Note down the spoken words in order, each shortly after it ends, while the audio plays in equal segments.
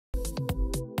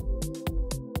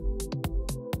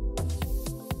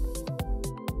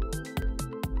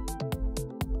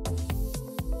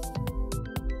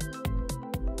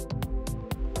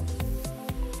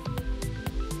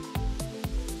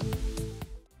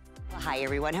Hi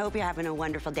everyone, hope you're having a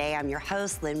wonderful day. I'm your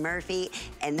host, Lynn Murphy,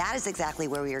 and that is exactly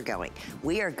where we are going.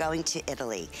 We are going to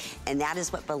Italy, and that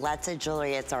is what Bellezza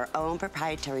Jewelry, it's our own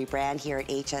proprietary brand here at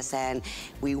HSN.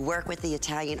 We work with the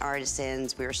Italian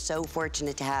artisans. We're so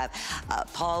fortunate to have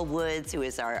Paul Woods, who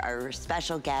is our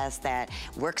special guest that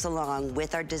works along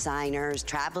with our designers,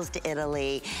 travels to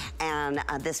Italy, and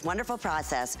this wonderful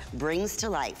process brings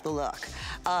to life the look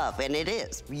of, and it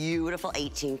is beautiful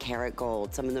 18 karat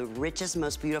gold, some of the richest,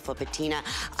 most beautiful patina.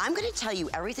 I'm gonna tell you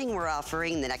everything we're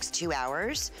offering in the next 2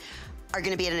 hours are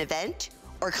gonna be at an event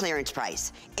or clearance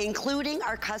price, including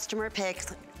our customer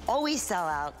picks. Always sell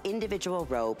out individual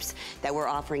ropes that we're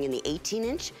offering in the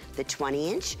 18-inch, the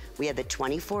 20-inch, we have the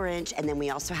 24-inch, and then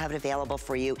we also have it available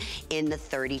for you in the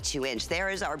 32-inch. There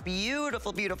is our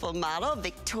beautiful, beautiful model,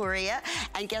 Victoria,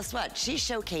 and guess what? She's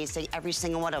showcasing every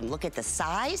single one of them. Look at the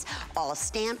size, all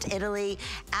stamped Italy,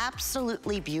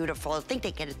 absolutely beautiful. I think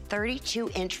they get a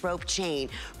 32-inch rope chain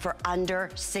for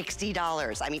under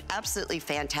 $60. I mean, absolutely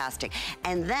fantastic.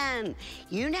 And then,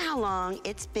 you know how long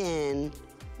it's been?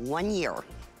 1 year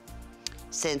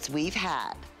since we've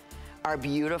had our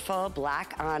beautiful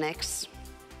black onyx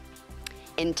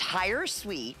entire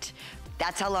suite.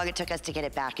 That's how long it took us to get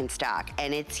it back in stock.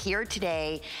 And it's here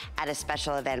today at a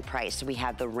special event price. So we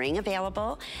have the ring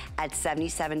available at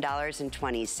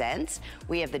 $77.20.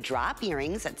 We have the drop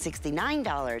earrings at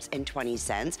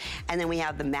 $69.20. And then we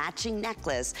have the matching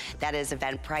necklace that is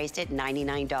event priced at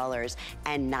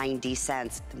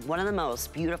 $99.90. One of the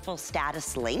most beautiful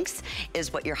status links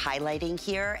is what you're highlighting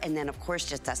here. And then of course,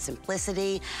 just the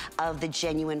simplicity of the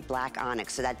genuine black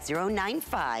onyx. So that's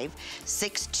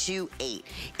 095628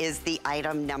 is the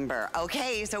item number.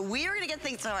 Okay, so we are gonna get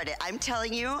things started. I'm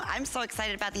telling you, I'm so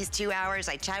excited about these 2 hours.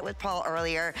 I chatted with Paul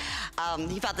earlier.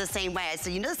 He felt the same way. I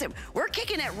said, you know, listen, we're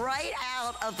kicking it right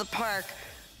out of the park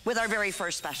with our very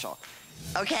first special.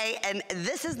 Okay, and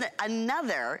this is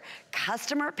another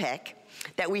customer pick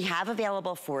that we have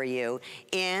available for you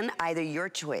in either your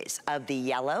choice of the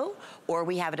yellow, or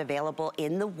we have it available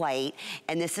in the white.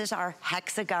 And this is our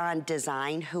hexagon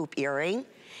design hoop earring.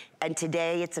 And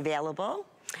today it's available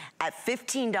at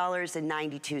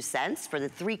 $15.92 for the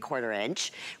 3/4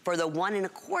 inch. For the 1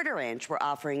 1/4 inch, we're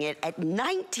offering it at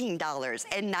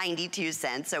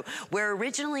 $19.92. So where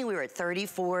originally we were at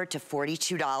 $34 to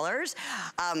 $42,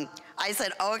 I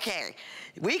said, okay,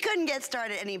 we couldn't get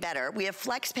started any better. We have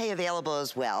flex pay available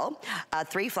as well,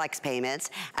 3 flex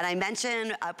payments. And I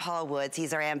mentioned Paul Woods,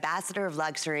 he's our ambassador of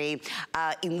luxury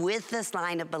with this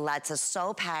line of Bellezza,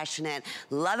 so passionate.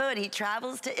 Love it when he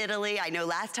travels to Italy. I know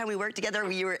last time we worked together,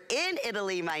 you were in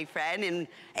Italy, my friend, in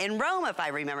Rome, if I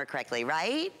remember correctly,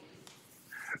 right?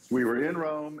 We were in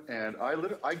Rome, and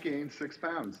I gained 6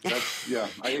 pounds. That's, yeah,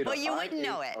 I ate well, you wouldn't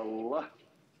know it. A lot.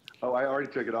 Oh, I already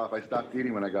took it off. I stopped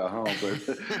eating when I got home. But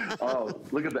oh,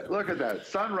 look at that. Look at that.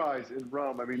 Sunrise in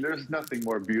Rome. I mean, there's nothing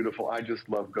more beautiful. I just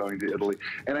love going to Italy.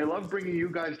 And I love bringing you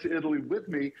guys to Italy with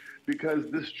me because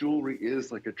this jewelry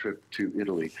is like a trip to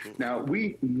Italy. Now,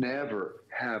 we never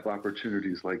have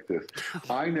opportunities like this.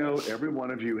 I know every one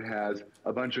of you has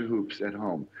a bunch of hoops at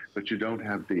home, but you don't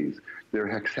have these. They're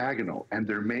hexagonal, and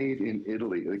they're made in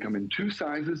Italy. They come in 2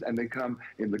 sizes, and they come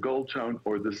in the gold tone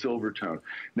or the silver tone.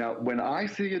 Now, when I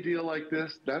see a deal like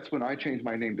this, that's when I change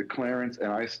my name to Clarence, and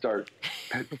I start,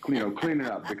 cleaning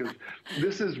up, because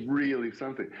this is really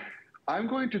something. I'm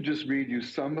going to just read you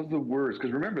some of the words,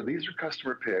 because remember, these are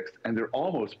customer picks, and they're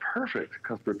almost perfect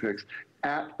customer picks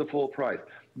at the full price.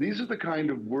 These are the kind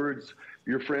of words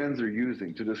your friends are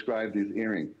using to describe these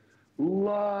earrings.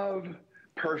 Love,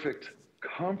 perfect,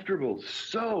 comfortable,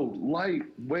 so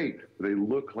lightweight. They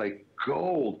look like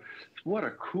gold. What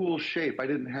a cool shape. I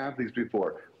didn't have these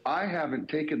before. I haven't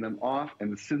taken them off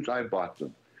and since I bought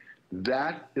them.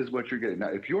 That is what you're getting. Now,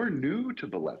 if you're new to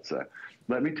Bellezza,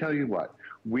 let me tell you what.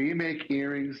 We make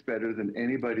earrings better than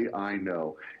anybody I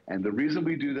know. And the reason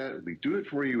we do that, we do it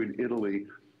for you in Italy.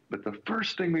 But the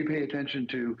first thing we pay attention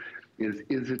to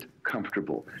is it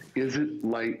comfortable? Is it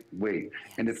lightweight?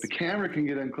 And if the camera can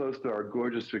get in close to our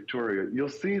gorgeous Victoria, you'll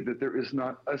see that there is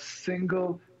not a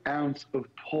single ounce of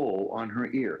pull on her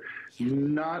ear.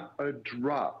 Not a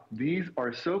drop. These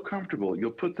are so comfortable.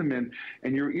 You'll put them in,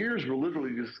 and your ears will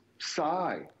literally just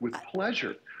sigh with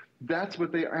pleasure. That's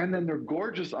what they are. And then they're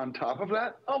gorgeous on top of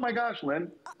that. Oh my gosh,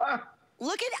 Lynn. Ah.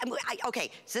 Look at,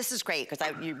 okay, so this is great because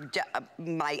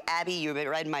Abby, you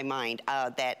read my mind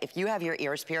that if you have your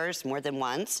ears pierced more than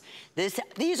once,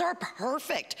 these are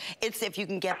perfect. It's if you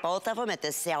can get both of them at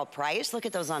this sale price. Look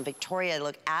at those on Victoria, they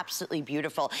look absolutely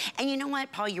beautiful. And you know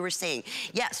what, Paul, you were saying,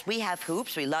 yes, we have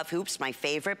hoops, we love hoops, my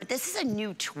favorite, but this is a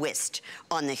new twist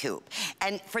on the hoop.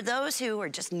 And for those who are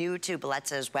just new to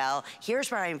Bellezza as well, here's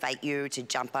where I invite you to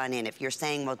jump on in. If you're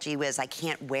saying, well, gee whiz, I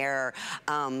can't wear,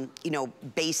 you know,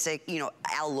 basic, you know,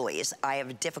 alloys. I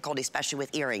have difficulty, especially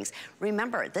with earrings.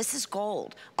 Remember, this is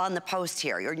gold on the post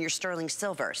here, or your sterling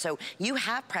silver. So you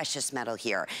have precious metal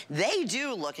here. They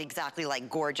do look exactly like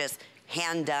gorgeous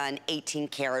hand-done 18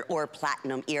 karat or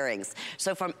platinum earrings.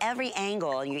 So from every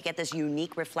angle, you get this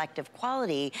unique reflective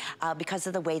quality because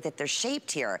of the way that they're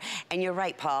shaped here. And you're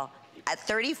right, Paul, at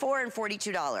 $34 and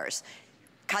 $42.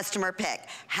 Customer pick.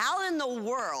 How in the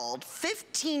world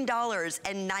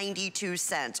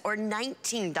 $15.92 or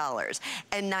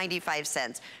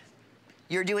 $19.95?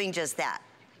 You're doing just that.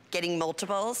 Getting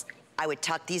multiples. I would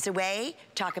tuck these away,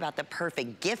 talk about the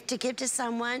perfect gift to give to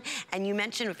someone. And you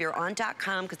mentioned if you're on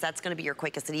 .com, because that's gonna be your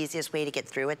quickest and easiest way to get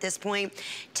through at this point,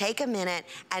 take a minute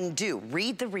and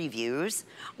read the reviews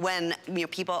when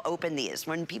people open these.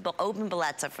 When people open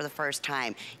Bellezza for the first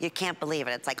time, you can't believe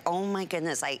it. It's like, oh my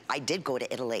goodness, I did go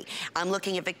to Italy. I'm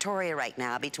looking at Victoria right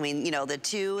now between,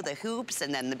 the hoops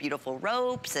and then the beautiful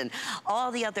ropes and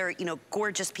all the other,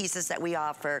 gorgeous pieces that we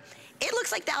offer. It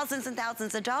looks like thousands and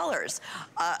thousands of dollars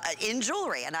in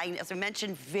jewelry. And as I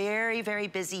mentioned, very, very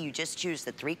busy. You just choose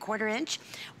the 3/4 inch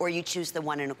or you choose the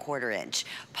 1 1/4 inch.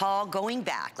 Paul, going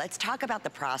back, let's talk about the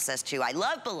process too. I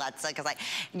love Bellezza because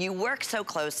you work so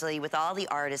closely with all the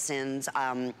artisans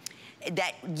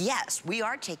that yes, we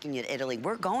are taking you to Italy.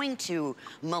 We're going to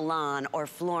Milan or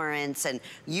Florence, and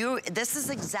this is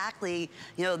exactly,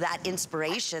 that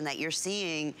inspiration that you're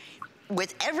seeing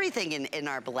with everything in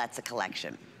our Bellezza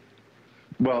collection.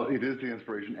 Well, it is the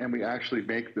inspiration, and we actually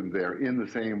make them there in the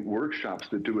same workshops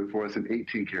that do it for us in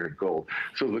 18 karat gold.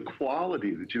 So the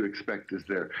quality that you expect is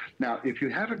there. Now, if you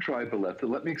haven't tried Bellezza,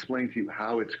 let me explain to you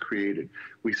how it's created.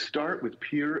 We start with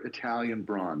pure Italian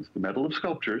bronze, the metal of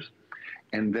sculptures,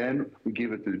 and then we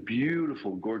give it the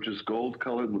beautiful, gorgeous gold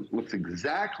color that looks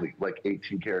exactly like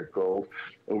 18 karat gold,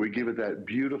 or we give it that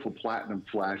beautiful platinum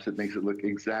flash that makes it look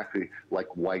exactly like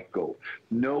white gold.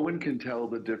 No one can tell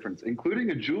the difference,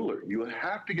 including a jeweler. You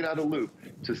have to get out a loupe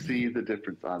to see the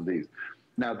difference on these.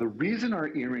 Now, the reason our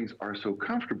earrings are so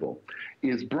comfortable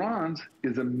is bronze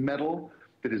is a metal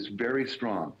that is very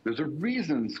strong. There's a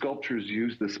reason sculptors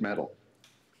use this metal.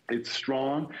 It's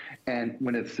strong, and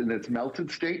when it's in its melted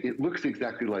state, it looks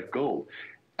exactly like gold.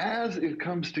 As it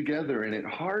comes together and it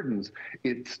hardens,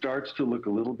 it starts to look a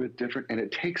little bit different, and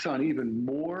it takes on even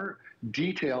more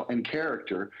detail and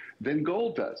character than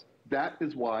gold does. That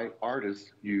is why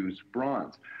artists use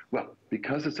bronze. Well,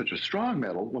 because it's such a strong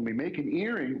metal, when we make an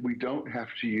earring, we don't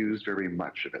have to use very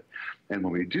much of it. And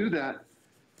when we do that,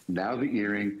 now the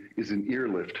earring is an ear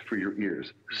lift for your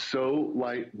ears. So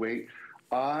lightweight.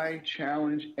 I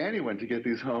challenge anyone to get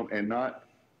these home and not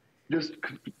just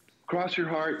cross your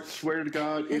heart, swear to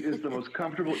God, it is the most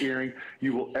comfortable earring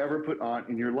you will ever put on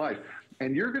in your life.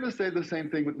 And you're going to say the same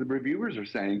thing what the reviewers are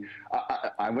saying.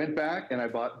 I went back and I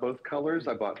bought both colors,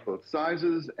 I bought both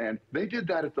sizes, and they did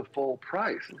that at the full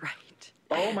price. Right.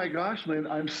 Oh my gosh, Lynn,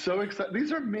 I'm so excited.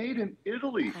 These are made in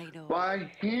Italy by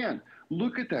hand.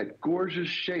 Look at that gorgeous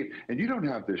shape. And you don't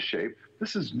have this shape.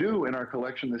 This is new in our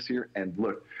collection this year. And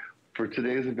look, for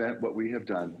today's event, what we have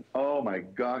done. Oh my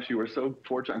gosh, you are so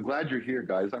fortunate. I'm glad you're here,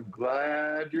 guys. I'm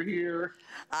glad you're here.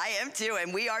 I am too,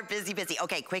 and we are busy.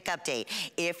 Okay, quick update.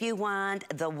 If you want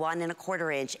the 1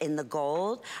 1/4 inch in the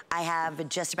gold, I have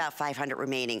just about 500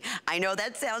 remaining. I know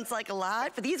that sounds like a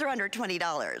lot, but these are under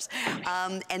 $20.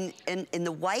 And in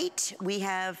the white, we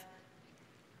have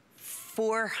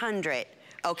 400.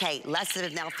 Okay,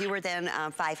 fewer than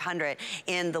 500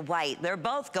 in the white. They're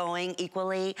both going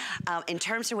equally. In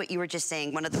terms of what you were just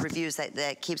saying, one of the reviews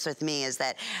that keeps with me is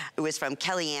that it was from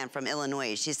Kellyanne from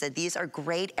Illinois. She said, these are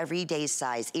great everyday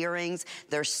size earrings.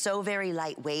 They're so very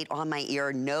lightweight on my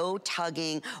ear, no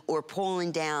tugging or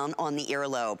pulling down on the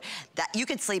earlobe. That you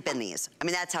could sleep in these. I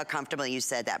mean, that's how comfortable you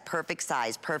said that. Perfect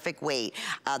size, perfect weight.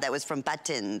 That was from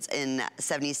Buttons in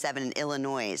 77 in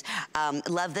Illinois.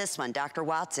 Love this one, Dr.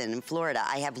 Watson in Florida.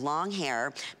 I have long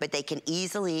hair, but they can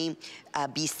easily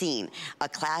be seen. A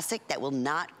classic that will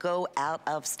not go out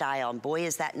of style. And boy,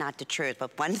 is that not the truth.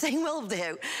 But one thing we'll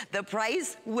do, the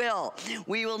price will.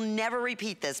 We will never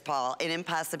repeat this, Paul, an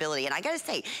impossibility. And I gotta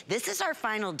say, this is our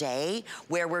final day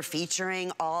where we're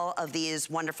featuring all of these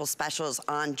wonderful specials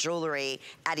on jewelry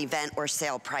at event or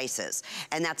sale prices.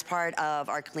 And that's part of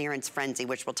our clearance frenzy,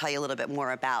 which we'll tell you a little bit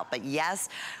more about. But yes,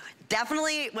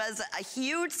 definitely was a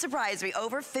huge surprise. We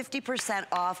over 50%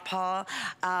 off, Paul.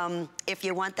 If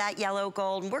you want that yellow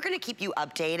gold, we're gonna keep you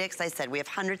updated, because I said we have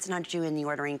hundreds and hundreds of you in the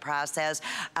ordering process.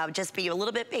 Just be a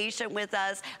little bit patient with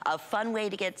us. A fun way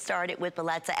to get started with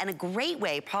Bellezza, and a great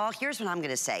way, Paul, here's what I'm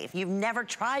gonna say. If you've never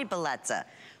tried Bellezza,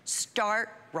 start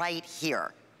right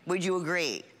here. Would you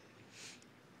agree?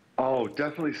 Oh,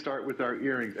 definitely start with our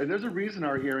earrings. And there's a reason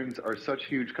our earrings are such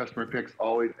huge customer picks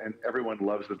always, and everyone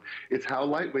loves them. It's how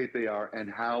lightweight they are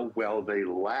and how well they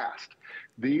last.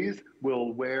 These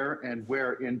will wear and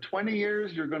wear. In 20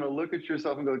 years, you're going to look at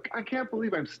yourself and go, I can't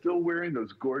believe I'm still wearing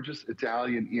those gorgeous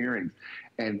Italian earrings.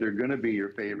 And they're going to be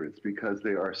your favorites because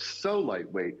they are so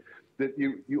lightweight that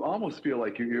you almost feel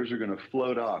like your ears are going to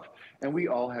float off. And we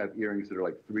all have earrings that are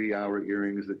like 3-hour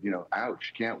earrings that, you know,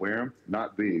 ouch, can't wear them.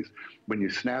 Not these. When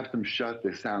you snap them shut,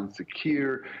 they sound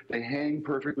secure. They hang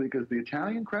perfectly because the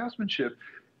Italian craftsmanship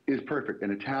is perfect.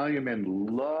 And Italian men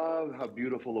love how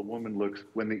beautiful a woman looks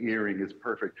when the earring is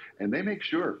perfect. And they make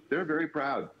sure. They're very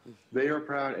proud. They are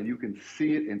proud, and you can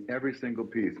see it in every single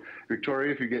piece.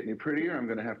 Victoria, if you get any prettier, I'm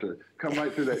going to have to come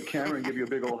right through that camera and give you a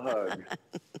big old hug.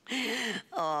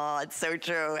 Oh, it's so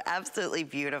true. Absolutely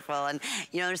beautiful. And,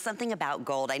 you know, there's something about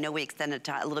gold. I know we extended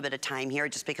a little bit of time here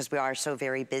just because we are so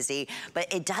very busy,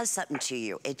 but it does something to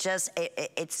you. It just,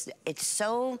 it's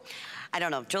so, I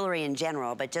don't know, jewelry in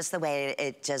general, but just the way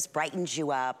it just brightens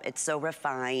you up. It's so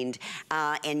refined.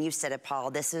 And you said it,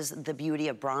 Paul, this is the beauty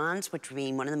of bronze, which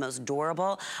being one of the most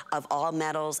durable of all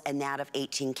metals, and that of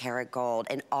 18 karat gold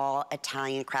and all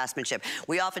Italian craftsmanship.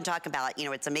 We often talk about, you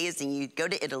know, it's amazing. You go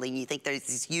to Italy and you think there's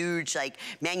these huge like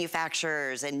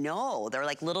manufacturers, and no, they're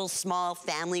like little small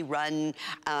family run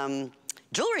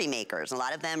jewelry makers. A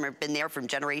lot of them have been there from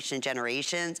generation to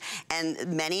generations, and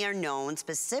many are known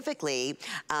specifically,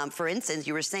 for instance,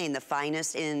 you were saying the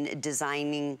finest in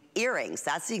designing earrings.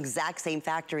 That's the exact same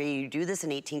factory. You do this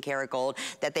in 18 karat gold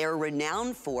that they're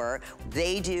renowned for.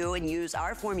 They do and use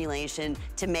our formulation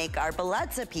to make our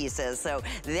Bellezza pieces. So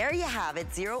there you have it,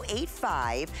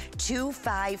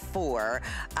 085-254.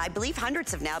 I believe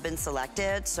hundreds have now been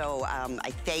selected, so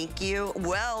I thank you.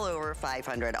 Well over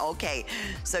 500. Okay,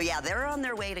 so yeah, they're on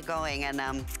their way to going, and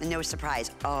no surprise.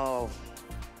 Oh,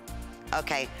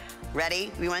 okay,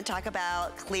 ready? We want to talk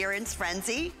about clearance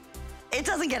frenzy? It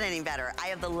doesn't get any better. I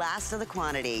have the last of the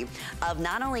quantity of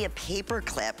not only a paper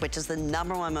clip, which is the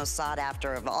 #1 most sought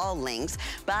after of all links,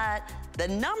 but the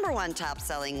 #1 top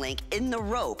selling link in the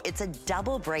rope. It's a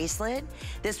double bracelet.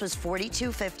 This was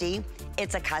 $42.50.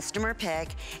 It's a customer pick.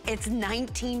 It's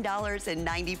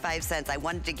 $19.95. I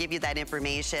wanted to give you that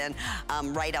information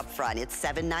right up front. It's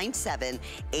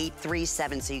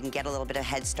 $797-837, so you can get a little bit of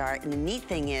head start. And the neat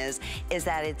thing is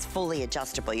that it's fully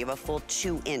adjustable. You have a full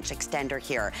 2-inch extender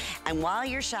here. And while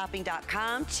you're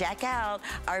shopping.com, check out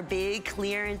our big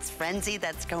clearance frenzy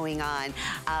that's going on.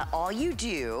 All you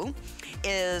do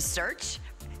is search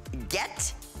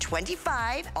Get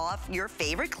 25 off your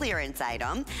favorite clearance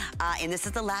item. And this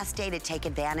is the last day to take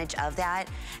advantage of that.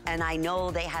 And I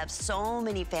know they have so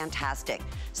many fantastic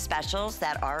specials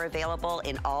that are available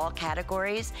in all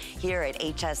categories here at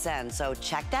HSN. So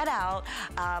check that out.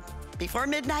 Before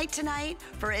midnight tonight,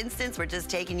 for instance, we're just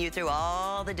taking you through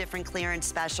all the different clearance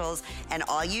specials. And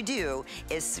all you do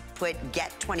is put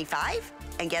Get 25.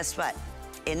 And guess what?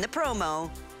 In the promo,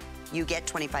 you get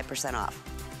 25% off.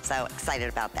 So excited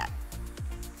about that.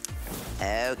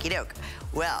 Okie doke.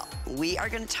 Well, we are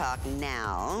going to talk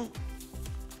now,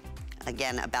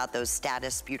 again, about those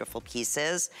status beautiful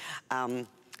pieces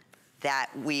that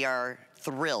we are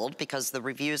thrilled, because the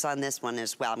reviews on this one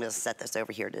as well, I'm going to set this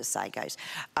over here to the side, guys,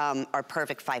 are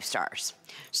perfect 5 stars.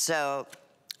 So,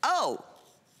 oh,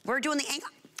 we're doing the ankle.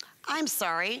 I'm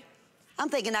sorry. I'm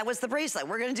thinking that was the bracelet.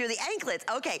 We're gonna do the anklets.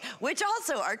 Okay, which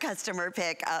also are customer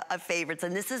pick of favorites.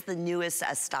 And this is the newest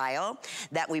style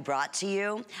that we brought to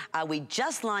you. We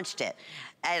just launched it.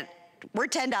 And we're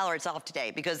 $10 off today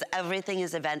because everything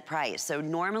is event price. So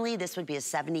normally this would be a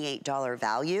 $78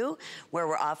 value, where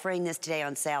we're offering this today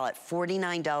on sale at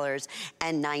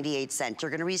 $49.98.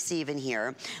 You're gonna receive in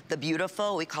here the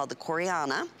beautiful, we call the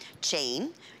Coriana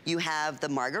chain. You have the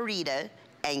Margarita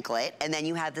anklet, and then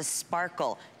you have the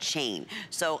sparkle chain.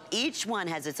 So each one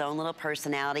has its own little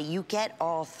personality. You get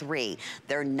all three.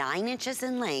 They're 9 inches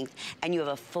in length, and you have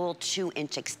a full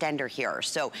 2-inch extender here.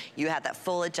 So you have that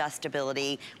full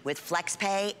adjustability. With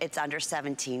FlexPay, it's under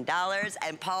 $17.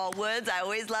 And Paul Woods, I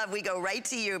always love, we go right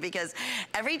to you because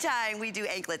every time we do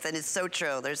anklets, and it's so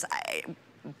true,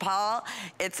 Paul,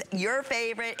 it's your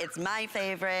favorite, it's my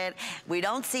favorite. We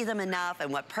don't see them enough,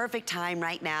 and what perfect time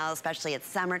right now, especially at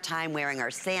summertime, wearing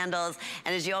our sandals.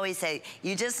 And as you always say,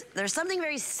 there's something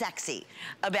very sexy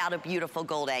about a beautiful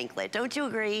gold anklet. Don't you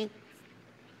agree?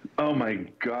 Oh my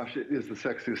gosh, it is the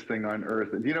sexiest thing on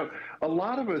earth. And you know, a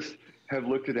lot of us have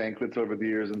looked at anklets over the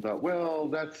years and thought, well,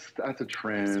 that's a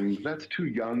trend. That's too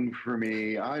young for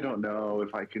me. I don't know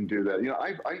if I can do that. You know,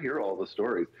 I hear all the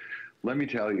stories. Let me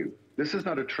tell you, this is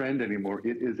not a trend anymore.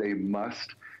 It is a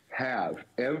must-have.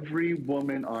 Every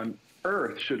woman on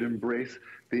earth should embrace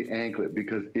the anklet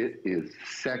because it is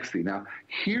sexy. Now,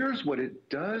 here's what it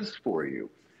does for you.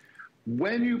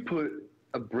 When you put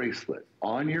a bracelet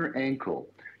on your ankle,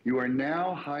 you are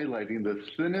now highlighting the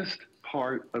thinnest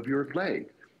part of your leg.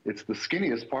 It's the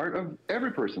skinniest part of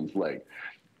every person's leg.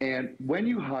 And when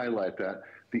you highlight that,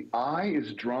 the eye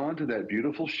is drawn to that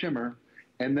beautiful shimmer,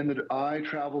 and then the eye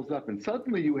travels up, and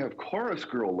suddenly you have chorus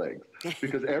girl legs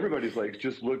because everybody's legs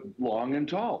just look long and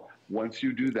tall once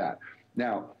you do that.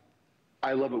 Now,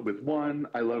 I love it with 1,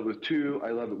 I love it with 2, I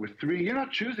love it with 3. You're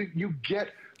not choosing, you get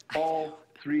all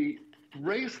 3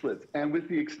 bracelets. And with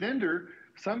the extender,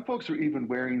 some folks are even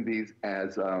wearing these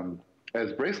as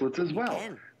bracelets as well.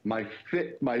 My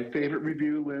favorite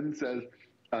review, Lynn, says,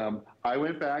 I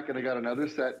went back and I got another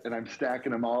set and I'm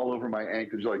stacking them all over my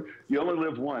ankles. You're like, you only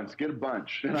live once, get a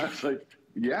bunch. And I was like,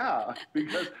 yeah,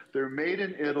 because they're made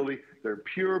in Italy. They're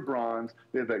pure bronze.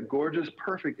 They have that gorgeous,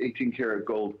 perfect 18-karat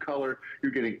gold color.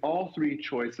 You're getting all 3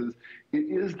 choices. It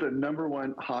is the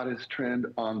 #1 hottest trend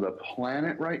on the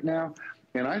planet right now.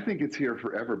 And I think it's here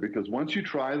forever because once you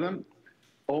try them,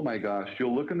 oh my gosh,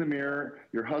 you'll look in the mirror,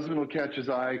 your husband will catch his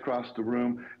eye across the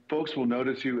room, folks will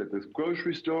notice you at the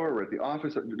grocery store or at the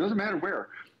office, it doesn't matter where.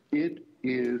 It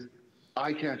is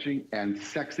eye-catching and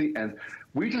sexy, and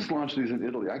we just launched these in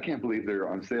Italy. I can't believe they're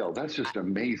on sale. That's just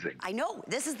amazing. I know.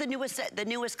 This is the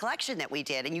newest collection that we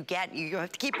did, and you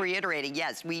have to keep reiterating,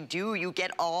 yes, we do. You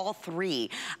get all 3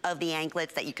 of the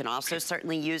anklets that you can also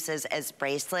certainly use as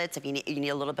bracelets if you need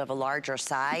a little bit of a larger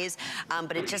size.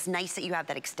 But it's just nice that you have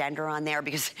that extender on there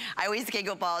because I always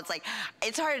giggle, Paul. It's like,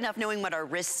 it's hard enough knowing what our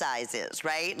wrist size is,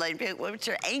 right? Like, what's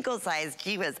your ankle size?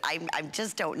 Gee whiz, I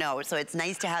just don't know. So it's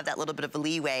nice to have that little bit of a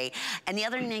leeway. And the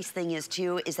other nice thing is,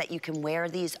 too, is that you can wear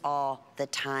these all the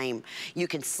time. You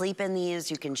can sleep in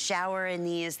these, you can shower in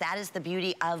these. That is the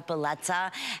beauty of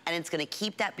Bellezza, and it's gonna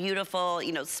keep that beautiful,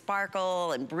 you know,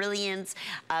 sparkle and brilliance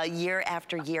year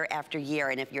after year after year.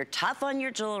 And if you're tough on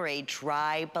your jewelry,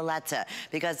 try Bellezza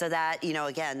because of that, you know,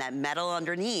 again, that metal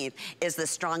underneath is the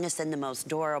strongest and the most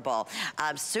durable.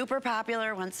 Super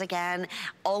popular, once again.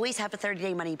 Always have a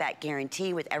 30-day money-back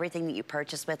guarantee with everything that you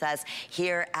purchase with us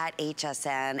here at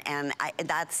HSN. And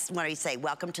that's what I say,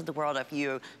 welcome to the world. If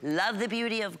you love the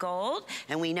beauty of gold,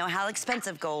 and we know how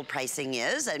expensive gold pricing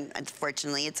is, and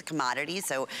unfortunately it's a commodity,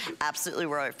 so absolutely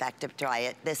we're effective. Try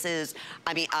it. This is,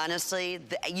 I mean, honestly,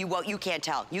 you can't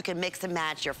tell. You can mix and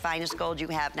match your finest gold you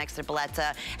have next to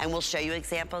Bellezza, and we'll show you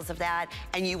examples of that,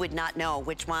 and you would not know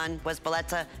which one was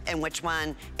Bellezza and which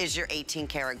one is your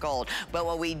 18-karat gold. But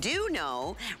what we do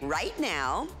know right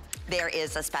now, there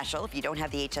is a special if you don't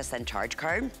have the HSN charge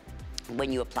card.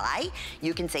 When you apply,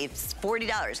 you can save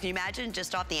 $40. Can you imagine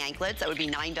just off the anklets? That would be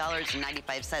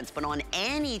 $9.95. But on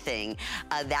anything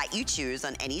that you choose,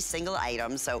 on any single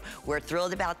item. So we're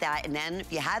thrilled about that. And then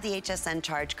if you have the HSN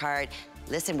charge card,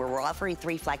 listen, we're offering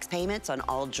 3 flex payments on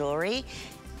all jewelry.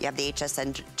 You have the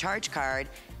HSN charge card.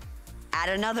 Add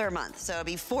another month, so it'll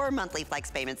be 4 monthly flex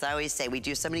payments. I always say we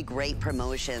do so many great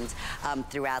promotions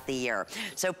throughout the year.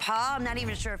 So Paul, I'm not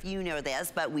even sure if you know this,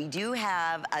 but we do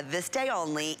have a this day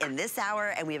only in this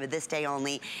hour, and we have a this day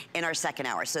only in our second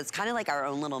hour. So it's kind of like our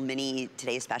own little mini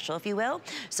Today Special, if you will.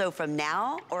 So from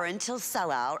now or until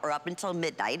sellout or up until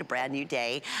midnight, a brand new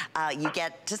day, you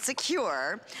get to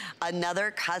secure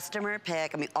another customer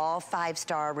pick. I mean, all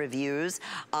 5-star reviews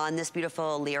on this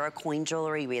beautiful Lyra coin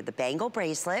jewelry. We have the bangle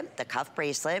bracelet, the cuff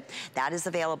bracelet. That is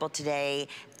available today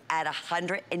at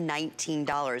 $119.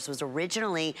 It was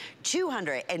originally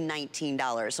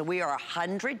 $219. So we are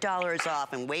 $100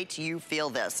 off, and wait till you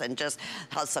feel this and just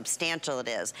how substantial it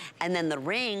is. And then the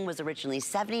ring was originally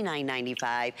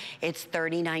 $79.95. It's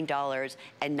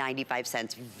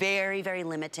 $39.95. Very, very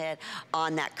limited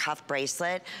on that cuff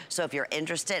bracelet. So if you're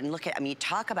interested, and look at, I mean,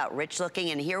 talk about rich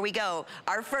looking, and here we go.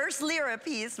 Our first Lyra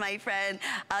piece, my friend,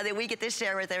 that we get to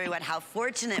share with everyone. How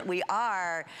fortunate we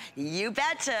are, you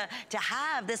betcha, to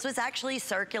have. This was actually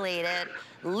circulated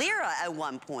Lyra at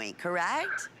one point,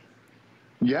 correct?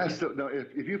 Yes, so, no,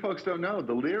 if you folks don't know,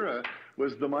 the Lyra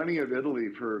was the money of Italy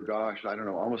for, gosh, I don't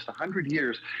know, almost 100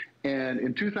 years. And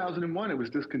in 2001, it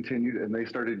was discontinued, and they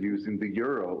started using the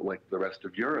euro like the rest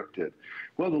of Europe did.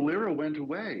 Well, the Lyra went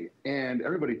away, and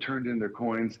everybody turned in their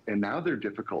coins, and now they're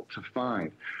difficult to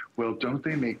find. Well, don't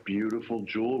they make beautiful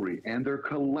jewelry? And they're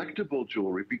collectible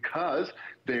jewelry because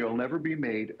they'll never be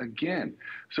made again.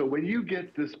 So when you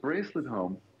get this bracelet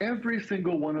home, every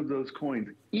single one of those coins,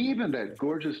 even that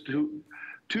gorgeous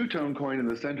two-tone coin in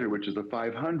the center, which is a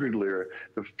 500 lira,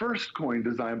 the first coin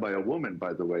designed by a woman,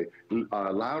 by the way,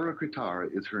 Laura Critara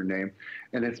is her name,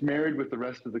 and it's married with the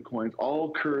rest of the coins, all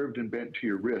curved and bent to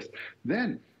your wrist.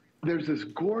 Then there's this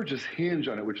gorgeous hinge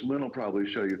on it, which Lynn will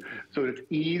probably show you. So it's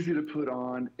easy to put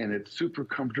on, and it's super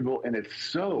comfortable, and it's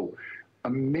so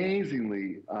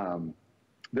amazingly,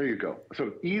 there you go.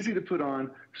 So easy to put on,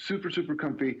 super, super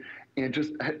comfy, and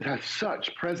just has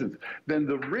such presence. Then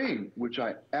the ring, which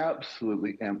I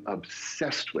absolutely am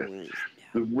obsessed with.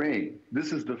 The ring.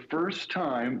 This is the first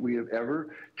time we have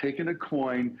ever taken a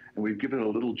coin and we've given it a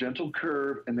little gentle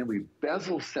curve, and then we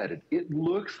bezel set it. It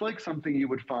looks like something you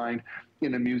would find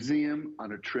in a museum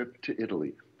on a trip to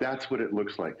Italy. That's what it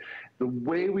looks like. The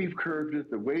way we've curved it,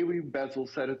 the way we've bezel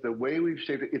set it, the way we've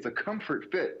shaped it, it's a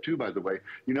comfort fit too, by the way.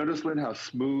 You notice, Lynn, how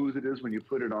smooth it is when you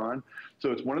put it on?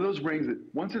 So it's one of those rings that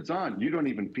once it's on, you don't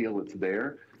even feel it's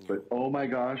there. But oh my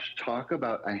gosh, talk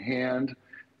about a hand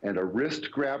and a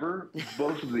wrist grabber.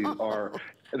 Both of these are,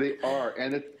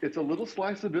 and it's a little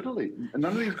slice of Italy.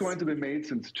 None of these coins have been made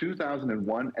since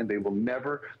 2001, and they will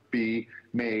never be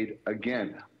made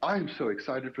again. I'm so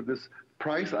excited for this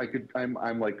price.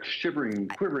 I'm like shivering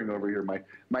and quivering over here.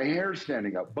 My hair's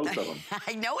standing up, both of them.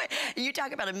 I know it. You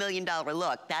talk about $1 million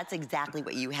look. That's exactly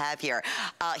what you have here.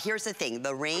 Here's the thing.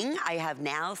 The ring, I have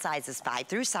now sizes 5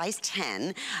 through size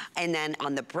 10. And then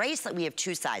on the bracelet, we have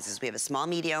 2 sizes. We have a small,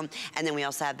 medium, and then we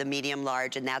also have the medium,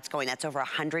 large, and that's over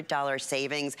 $100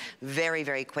 savings very,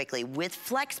 very quickly. With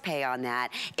flex pay on that,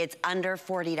 it's under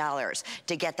 $40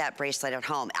 to get that bracelet at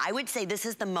home. I would say this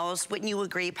is the most, wouldn't you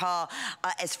agree, Paul,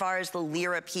 as far as the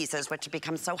Lyra pieces, which have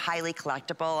become so highly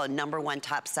collectible, a #1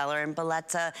 top seller in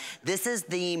Bellezza. This is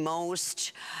the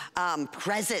most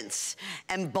present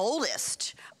and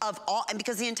boldest of all, and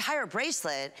because the entire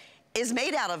bracelet is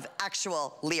made out of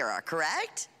actual Lyra,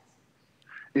 correct?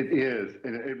 It is,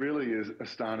 and it really is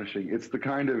astonishing. It's the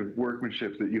kind of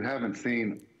workmanship that you haven't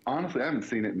seen. Honestly, I haven't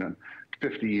seen it in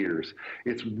 50 years.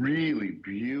 It's really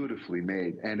beautifully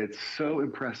made, and it's so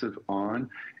impressive on.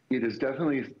 It is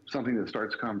definitely something that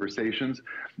starts conversations.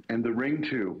 And the ring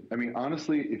too. I mean,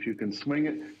 honestly, if you can swing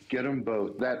it, get them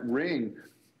both. That ring,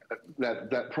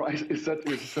 that price is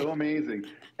so amazing.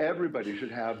 Everybody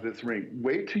should have this ring.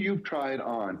 Wait till you try it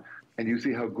on and you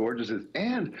see how gorgeous it is.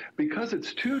 And because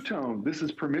it's two-tone, this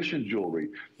is permission jewelry.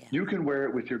 Yeah. You can wear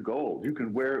it with your gold. You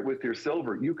can wear it with your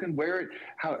silver. You can wear it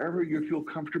however you feel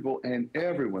comfortable, and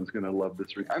everyone's gonna love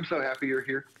this ring. I'm so happy you're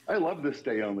here. I love this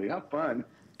day only. How fun.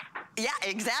 Yeah,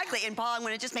 exactly. And Paul, I'm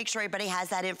going to just make sure everybody has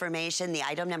that information. The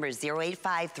item number is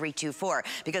 085324,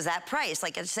 because that price,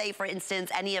 like say for instance,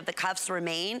 any of the cuffs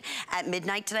remain at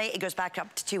midnight today, it goes back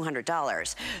up to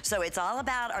 $200. So it's all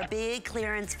about our big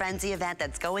clearance frenzy event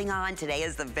that's going on. Today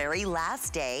is the very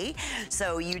last day.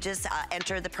 So you just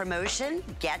enter the promotion,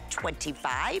 get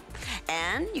 25,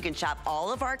 and you can shop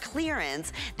all of our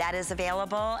clearance that is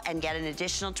available and get an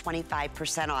additional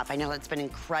 25% off. I know it's been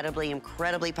incredibly,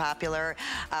 incredibly popular.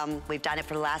 We've done it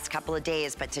for the last couple of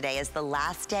days, but today is the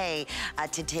last day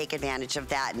to take advantage of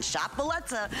that. And shop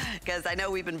Bellezza, because I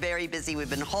know we've been very busy. We've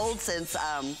been hold since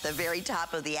the very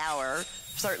top of the hour,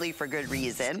 certainly for good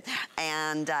reason.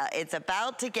 And it's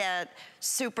about to get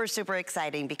super, super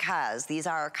exciting because these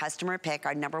are our customer pick,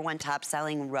 our #1 top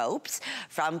selling ropes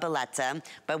from Bellezza.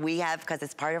 But we have, because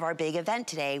it's part of our big event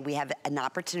today, we have an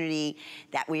opportunity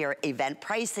that we are event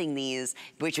pricing these,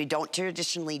 which we don't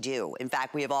traditionally do. In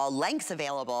fact, we have all lengths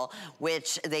available,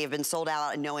 which they have been sold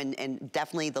out, I know, in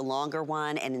definitely the longer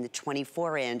one and in the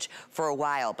 24-inch for a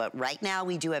while. But right now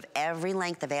we do have every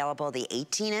length available. The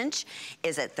 18-inch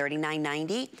is at $39.90.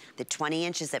 $39.90. The 20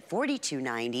 inch is at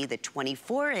 $42.90. The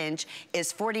 24 inch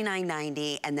is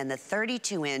 $49.90. And then the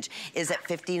 32 inch is at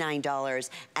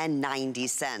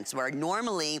 $59.90, where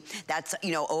normally that's,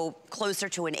 you know, closer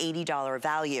to an $80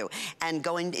 value. And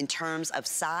going in terms of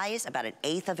size, about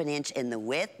 1/8 of an inch in the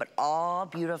width, but all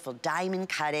beautiful diamond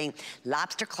cutting,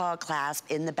 lobster claw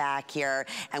clasp in the back here.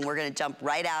 And we're gonna jump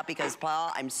right out because,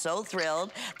 Paul, I'm so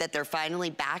thrilled that they're finally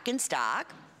back in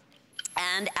stock.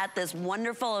 And at this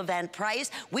wonderful event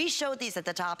price. We showed these at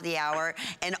the top of the hour,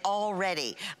 and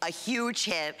already a huge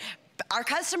hit. Our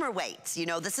customer waits, you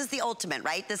know, this is the ultimate,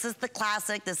 right? This is the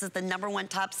classic, this is the #1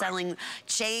 top selling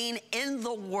chain in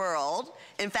the world.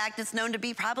 In fact, it's known to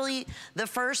be probably the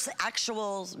first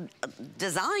actual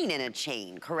design in a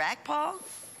chain, correct, Paul?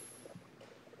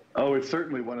 Oh, it's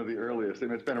certainly one of the earliest,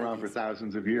 and it's been around for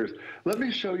thousands of years. Let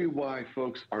me show you why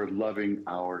folks are loving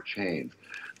our chains.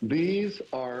 These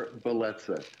are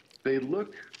Bellezza. They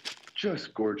look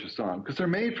just gorgeous on, because they're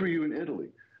made for you in Italy.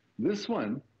 This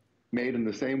one, made in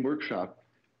the same workshop,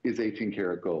 is 18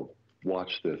 karat gold.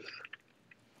 Watch this.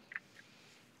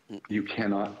 You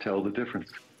cannot tell the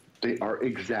difference. They are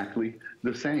exactly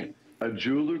the same. A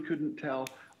jeweler couldn't tell.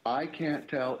 I can't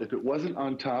tell. If it wasn't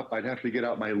on top, I'd have to get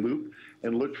out my loop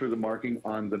and look for the marking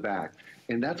on the back.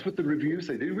 And that's what the reviews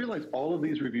say. Do you realize all of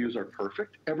these reviews are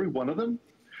perfect? Every one of them?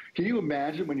 Can you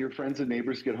imagine when your friends and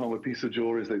neighbors get home a piece of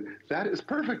jewelry and say, that is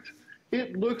perfect.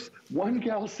 It looks, one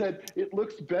gal said, it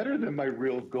looks better than my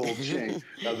real gold chain.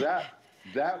 Now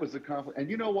that was a compliment. And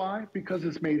you know why? Because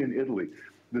it's made in Italy.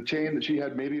 The chain that she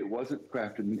had, maybe it wasn't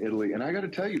crafted in Italy. And I got to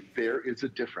tell you, there is a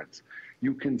difference.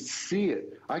 You can see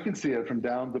it. I can see it from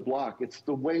down the block. It's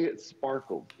the way it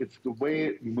sparkles. It's the way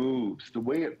it moves, the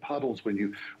way it puddles when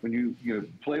you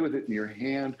play with it in your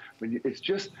hand.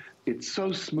 It's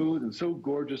so smooth and so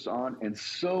gorgeous on and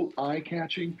so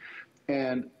eye-catching.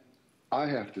 And I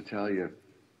have to tell you,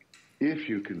 if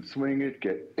you can swing it,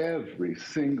 get every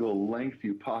single length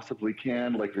you possibly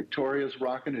can. Like Victoria's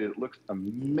rocking it. It looks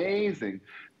amazing.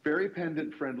 Very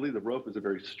pendant friendly. The rope is a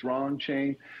very strong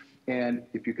chain. And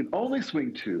if you can only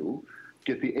swing 2,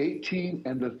 get the 18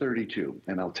 and the 32.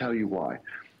 And I'll tell you why.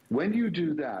 When you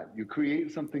do that, you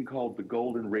create something called the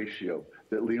golden ratio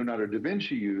that Leonardo da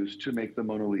Vinci used to make the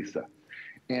Mona Lisa.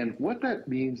 And what that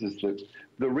means is that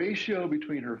the ratio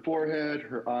between her forehead,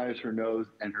 her eyes, her nose,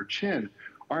 and her chin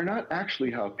are not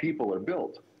actually how people are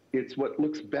built. It's what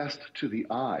looks best to the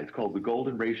eye. It's called the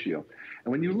golden ratio.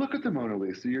 And when you look at the Mona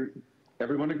Lisa,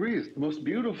 everyone agrees, the most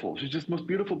beautiful. She's just the most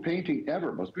beautiful painting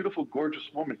ever, most beautiful, gorgeous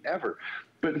woman ever.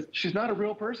 But she's not a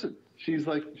real person. She's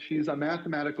a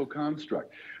mathematical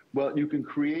construct. Well, you can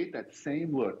create that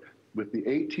same look with the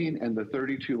 18 and the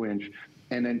 32 inch,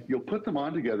 and then you'll put them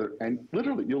on together, and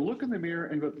literally, you'll look in the mirror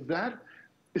and go, that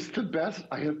is the best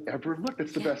I have ever looked.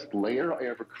 It's the best layer I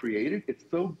ever created. It's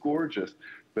so gorgeous.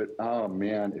 But, oh,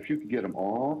 man, if you could get them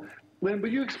all. Lynn, will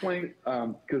you explain,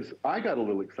 because I got a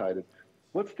little excited.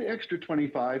 What's the extra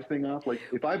 25 thing off? Like,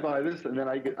 if I buy this and then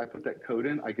I put that code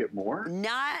in, I get more?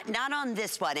 Not on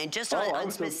this one, and just on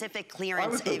specific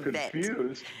clearance events. I was so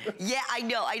confused. Yeah, I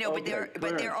know, Okay,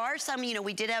 but there are some, you know,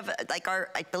 we did have, like,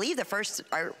 I believe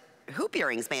our hoop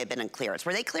earrings may have been in clearance.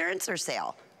 Were they clearance or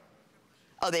sale?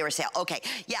 Oh, they were sale. Okay.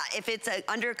 Yeah, if it's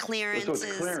under clearance. So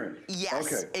it's clearance.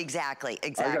 Yes, okay. Exactly.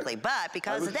 But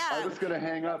because of that. I was going to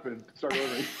hang up and start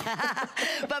ordering.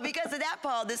 But because of that,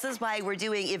 Paul, this is why we're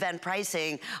doing event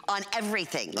pricing on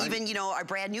everything. Right. Even, you know, our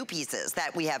brand new pieces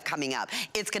that we have coming up.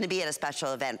 It's going to be at a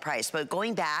special event price. But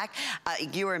going back,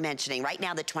 you were mentioning right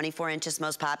now the 24 inch is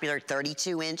most popular,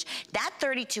 32 inch. That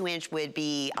 32 inch would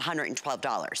be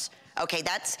 $112. Okay,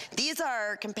 these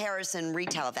are comparison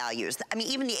retail values. I mean,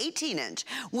 even the 18 inch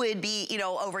would be, you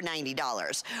know, over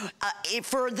 $90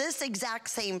 for this exact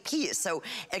same piece. So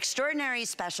extraordinary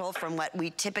special from what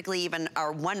we typically, even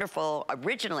our wonderful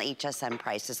original HSN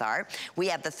prices are. We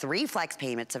have the 3 flex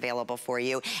payments available for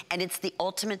you, and it's the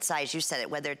ultimate size. You said it,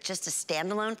 whether it's just a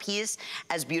standalone piece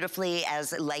as beautifully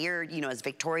as layered, you know, as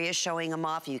Victoria's showing them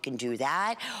off, you can do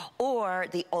that, or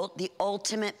the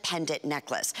ultimate pendant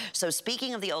necklace. So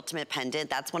speaking of the ultimate pendant,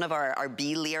 that's one of our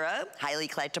B Lira, highly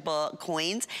collectible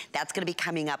coins. That's gonna be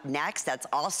coming up next. That's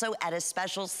also at a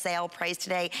special sale price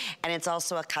today, and it's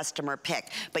also a customer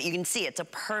pick. But you can see it's a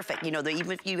perfect, you know,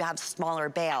 even if you have smaller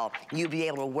bail, you'll be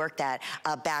able to work that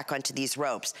back onto these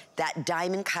ropes. That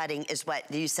diamond cutting is what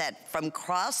you said, from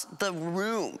across the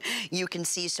room, you can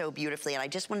see so beautifully. And I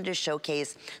just wanted to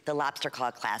showcase the lobster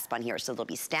claw clasp on here. So they'll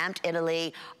be stamped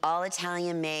Italy, all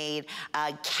Italian made.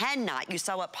 You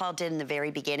saw what Paul did in the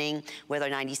very beginning with our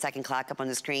 90-second clock up on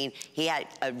the screen. He had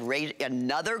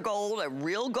another gold, a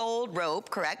real gold rope,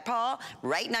 correct, Paul?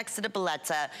 Right next to the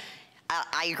Bellezza.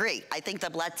 I agree. I think the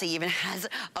Bellezza even has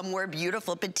a more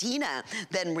beautiful patina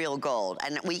than real gold.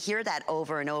 And we hear that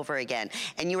over and over again.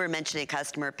 And you were mentioning a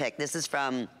customer pick. This is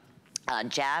from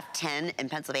Jaff 10 in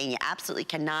Pennsylvania. Absolutely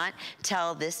cannot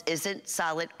tell this isn't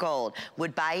solid gold.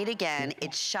 Would buy it again.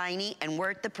 It's shiny and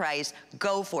worth the price.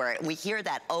 Go for it. And we hear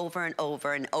that over and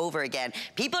over and over again.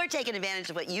 People are taking advantage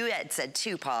of what you had said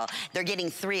too, Paul. They're getting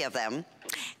 3 of them.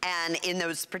 And in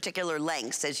those particular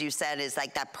lengths, as you said, is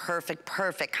like that perfect,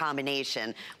 perfect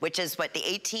combination, which is what, the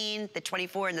 18, the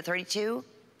 24, and the 32?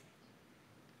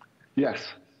 Yes.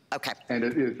 Okay. And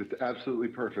it is. It's absolutely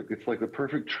perfect. It's like the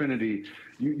perfect trinity.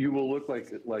 You will look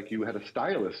like you had a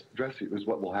stylist dress you, is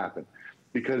what will happen.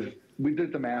 Because we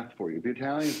did the math for you. The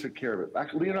Italians took care of it.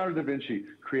 Actually, Leonardo da Vinci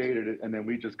created it, and then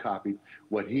we just copied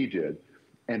what he did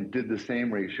and did the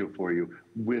same ratio for you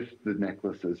with the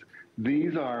necklaces.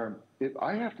 These are, if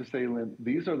I have to say, Lynn,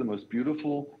 these are the most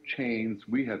beautiful chains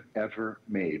we have ever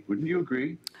made. Wouldn't you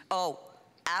agree? Oh,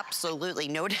 absolutely,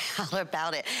 no doubt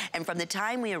about it. And from the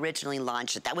time we originally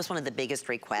launched it, that was one of the biggest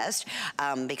requests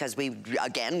because we,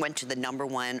 again, went to the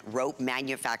 #1 rope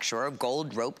manufacturer of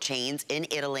gold rope chains in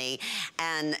Italy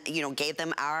and, you know, gave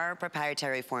them our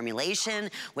proprietary formulation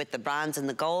with the bronze and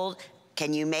the gold.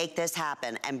 Can you make this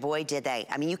happen? And boy, did they.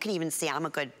 I mean, you can even see I'm a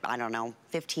good, I don't know,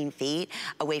 15 feet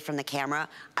away from the camera.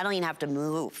 I don't even have to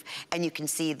move. And you can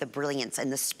see the brilliance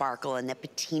and the sparkle and the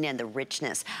patina and the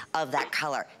richness of that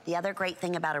color. The other great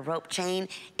thing about a rope chain,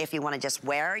 if you want to just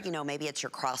wear, you know, maybe it's your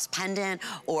cross pendant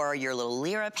or your little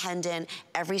lira pendant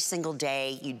every single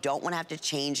day. You don't want to have to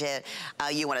change it.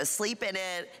 You want to sleep in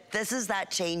it. This is that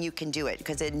chain you can do it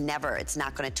because it's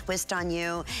not going to twist on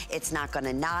you. It's not going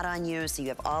to knot on you. So you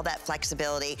have all that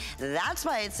flexibility. That's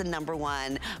why it's the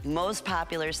 #1 most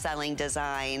popular selling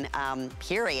design,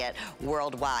 period,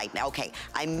 worldwide. Now, okay,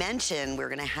 I mentioned we're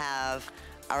gonna have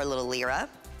our little lira.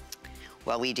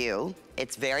 Well, we do.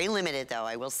 It's very limited, though,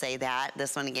 I will say that.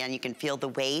 This one, again, you can feel the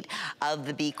weight of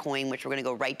the B coin, which we're gonna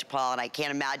go right to Paul, and I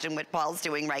can't imagine what Paul's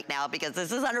doing right now because this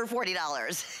is under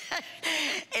 $40.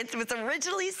 It was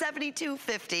originally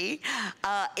 $72.50.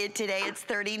 Today it's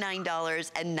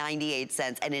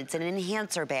 $39.98, and it's an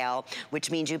enhancer bail, which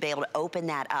means you'll be able to open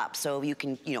that up. So you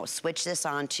can, you know, switch this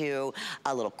onto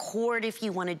a little cord if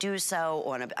you want to do so,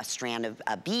 on a strand of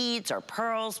beads or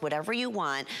pearls, whatever you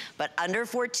want, but under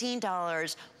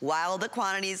 $14 while the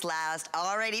quantities last.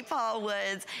 Alrighty, Paul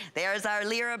Woods, there's our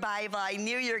Lira Bible. I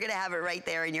knew you were gonna have it right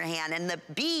there in your hand. And the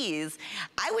bees,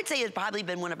 I would say, has probably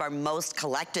been one of our most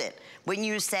collected. Wouldn't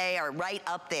you say are right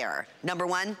up there?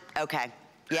 #1? Okay.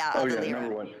 Yeah, oh, yeah, Lira.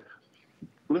 #1.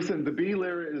 Listen, the bee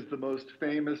lira is the most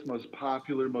famous, most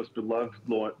popular, most beloved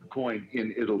coin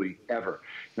in Italy ever.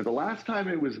 Now, the last time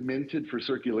it was minted for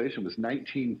circulation was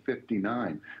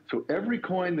 1959. So every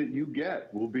coin that you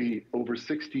get will be over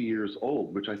 60 years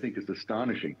old, which I think is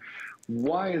astonishing.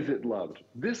 Why is it loved?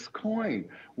 This coin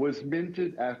was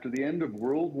minted after the end of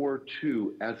World War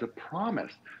II as a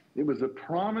promise. It was a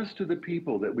promise to the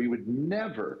people that we would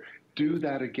never do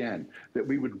that again, that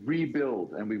we would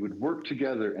rebuild and we would work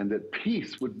together and that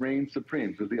peace would reign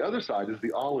supreme. Because the other side is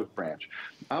the olive branch.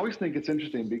 I always think it's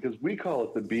interesting because we call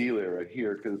it the bee lira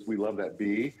here because we love that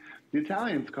bee. The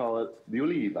Italians call it the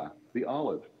oliva, the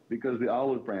olive, because the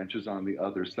olive branch is on the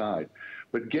other side.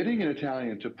 But getting an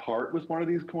Italian to part with one of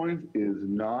these coins is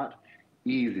not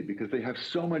easy because they have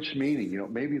so much meaning. You know,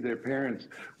 maybe their parents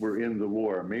were in the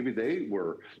war, maybe they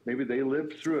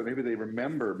lived through it, maybe they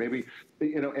remember, maybe,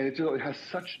 you know, and it has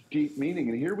such deep meaning.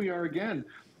 And here we are again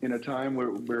in a time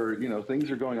where you know,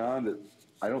 things are going on that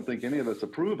I don't think any of us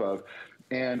approve of.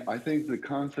 And I think the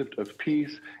concept of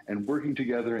peace and working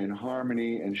together in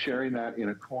harmony and sharing that in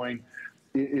a coin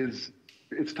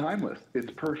it's timeless, it's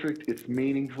perfect, it's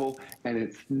meaningful, and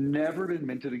it's never been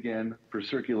minted again for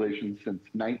circulation since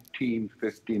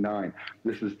 1959.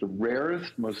 This is the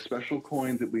rarest, most special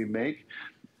coin that we make,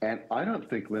 and I don't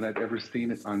think, Lynn, I've ever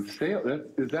seen it on sale.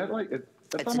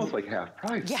 That's almost like half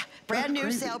price. Yeah, brand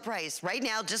new sale price right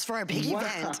now just for our big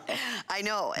event. I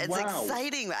know, it's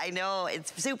exciting. I know,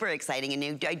 it's super exciting.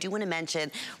 And I do want to mention,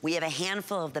 we have a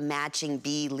handful of the matching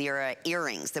bee lira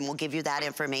earrings, and we'll give you that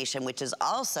information, which is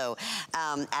also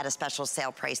at a special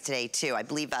sale price today too. I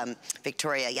believe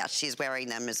Victoria, yeah, she's wearing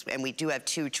them, and we do have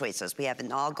 2 choices. We have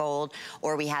an all gold,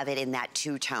 or we have it in that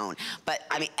 2-tone. But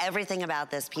I mean, everything about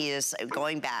this piece,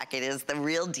 going back, it is the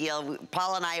real deal.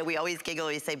 Paul and I, we always giggle,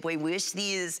 we say, boy, we wish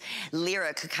these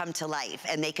lira could come to life,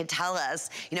 and they could tell us,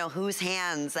 you know, whose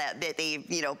hands that they,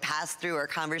 you know, passed through, or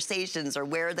conversations, or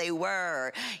where they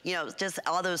were, you know, just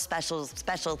all those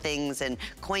special things. And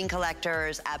coin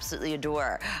collectors absolutely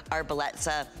adore our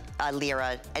Bellezza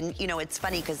lira. And you know, it's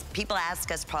funny because people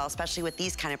ask us, Paul, especially with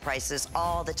these kind of prices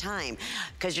all the time,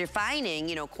 because you're finding,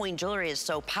 you know, coin jewelry is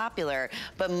so popular,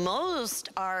 but most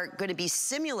are going to be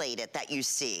simulated that you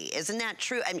see. Isn't that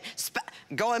true? I mean,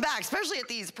 going back, especially at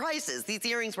these prices, these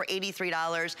earrings were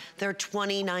 $83. They're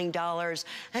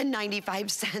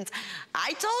 $29.95.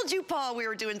 I told you, Paul, we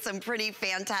were doing some pretty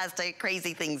fantastic,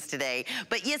 crazy things today.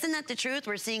 But isn't that the truth?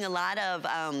 We're seeing a lot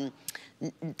of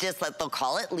just they'll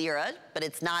call it lira, but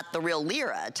it's not the real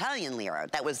lira, Italian lira,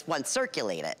 that was once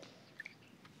circulated.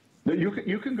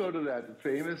 You can go to that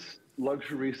famous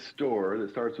luxury store that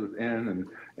starts with N and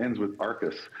ends with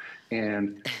Arcus,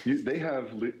 and they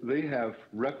have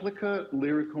replica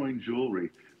lira coin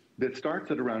jewelry that starts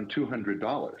at around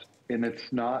 $200, and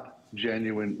it's not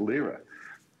genuine lira.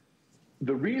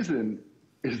 The reason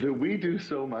is that we do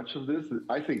so much of this.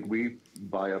 I think we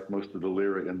buy up most of the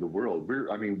lira in the world. We're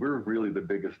really the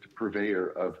biggest purveyor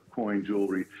of coin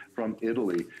jewelry from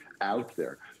Italy out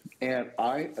there. And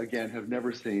I, again, have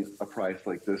never seen a price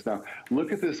like this. Now,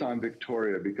 look at this on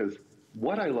Victoria, because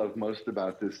what I love most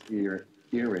about this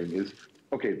earring is,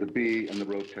 okay, the bee and the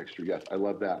rope texture. Yes, I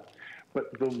love that.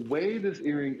 But the way this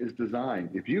earring is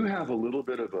designed, if you have a little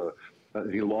bit of an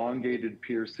elongated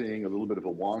piercing, a little bit of a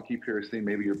wonky piercing,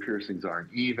 maybe your piercings aren't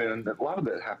even, a lot of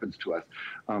that happens to us.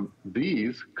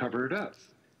 These cover it up.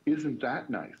 Isn't that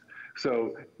nice?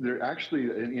 So they're actually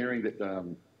an earring that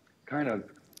kind of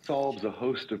solves a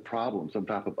host of problems on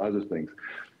top of other things.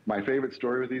 My favorite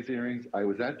story with these earrings, I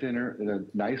was at dinner in a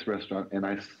nice restaurant, and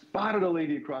I spotted a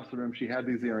lady across the room. She had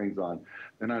these earrings on,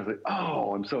 and I was like,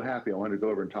 oh, I'm so happy. I wanted to go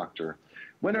over and talk to her.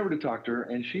 Went over to talk to her,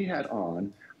 and she had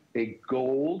on a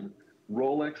gold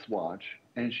Rolex watch,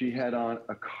 and she had on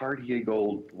a Cartier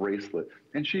gold bracelet,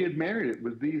 and she had married it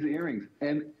with these earrings,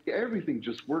 and everything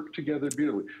just worked together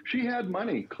beautifully. She had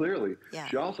money, clearly. Yeah.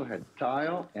 She also had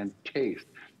style and taste,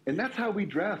 and that's how we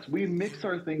dress. We mix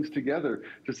our things together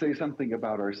to say something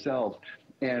about ourselves,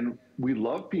 and we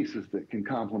love pieces that can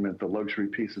complement the luxury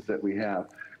pieces that we have.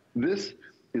 This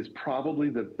is probably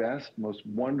the best, most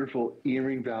wonderful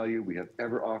earring value we have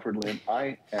ever offered, Lynn.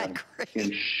 I am in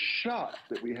shock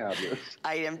that we have this.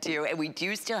 I am too, and we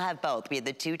do still have both. We have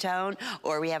the two-tone,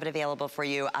 or we have it available for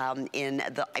you in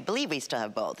the, I believe we still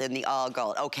have both, in the all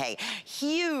gold. Okay,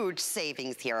 huge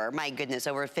savings here. My goodness,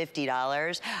 over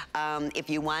 $50. If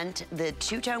you want the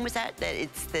two-tone, was that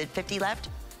it's the 50 left?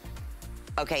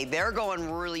 Okay, they're going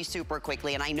really super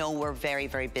quickly, and I know we're very,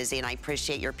 very busy, and I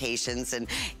appreciate your patience. And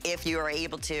if you are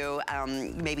able to,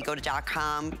 maybe go to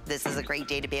 .com. This is a great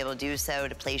day to be able to do so,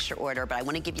 to place your order. But I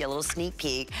want to give you a little sneak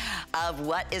peek of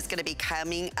what is going to be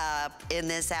coming up in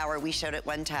this hour. We showed it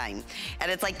one time, and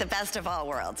it's like the best of all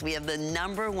worlds. We have the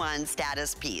 #1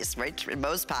 status piece, right?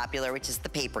 Most popular, which is the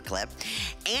paperclip,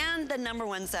 and the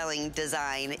 #1 selling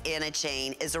design in a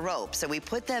chain is a rope. So we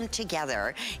put them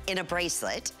together in a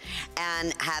bracelet, and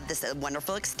have this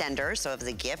wonderful extender. So if it's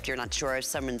a gift, you're not sure of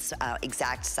someone's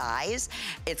exact size,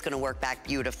 it's gonna work back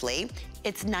beautifully.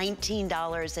 It's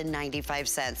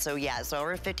 $19.95. So yeah, it's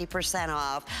over 50%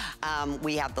 off.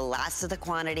 We have the last of the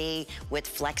quantity with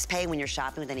FlexPay when you're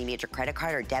shopping with any major credit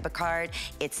card or debit card.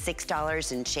 It's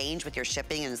 $6 and change with your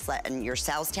shipping and your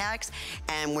sales tax.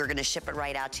 And we're gonna ship it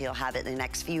right out to you. You'll have it in the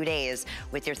next few days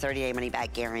with your 30-day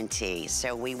money-back guarantee.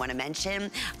 So we wanna mention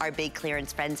our big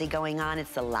clearance frenzy going on.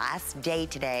 It's the last day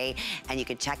today, and you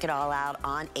can check it all out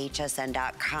on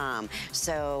hsn.com.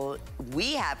 So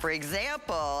we have, for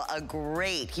example, a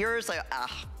great, here's a,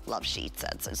 love sheet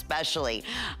sets, especially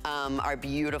our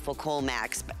beautiful Kohl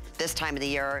Max. This time of the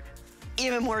year,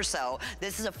 even more so.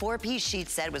 This is a 4-piece sheet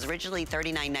set. It was originally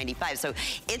 $39.95. So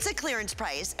it's a clearance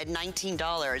price at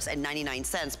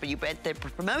 $19.99, but you get the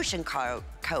promotion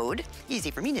code, easy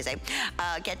for me to say,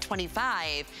 get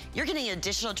 25, you're getting an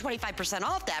additional 25%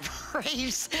 off that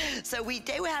price. So we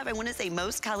do have, I want to say,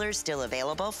 most colors still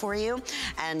available for you,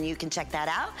 and you can check that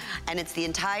out. And it's the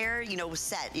entire, you know,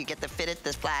 set. You get the fitted,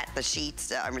 the flat, the sheets,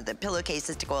 the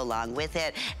pillowcases to go along with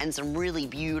it, and some really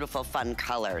beautiful, fun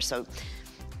colors. So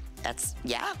that's,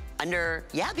 yeah,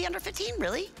 be under 15,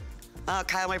 really?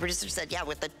 Kyle, my producer, said, yeah,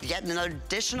 with the, get an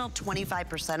additional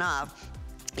 25% off.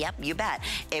 Yep, you bet.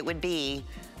 It would be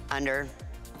under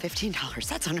 $15,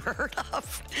 that's unheard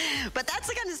of. But that's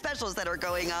the kind of specials that are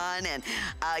going on. And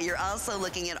you're also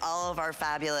looking at all of our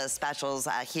fabulous specials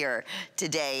here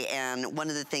today. And one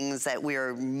of the things that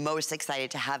we're most excited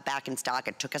to have back in stock,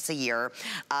 it took us a year,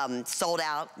 sold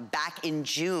out back in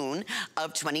June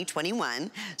of 2021.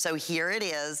 So here it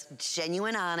is,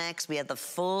 genuine onyx. We have the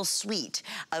full suite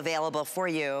available for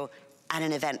you at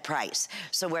an event price.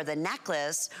 So where the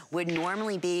necklace would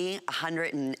normally be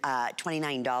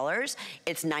 $129,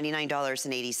 it's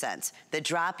 $99.80. The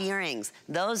drop earrings,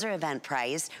 those are event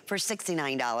price for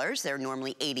 $69. They're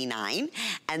normally $89.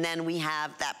 And then we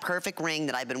have that perfect ring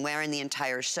that I've been wearing the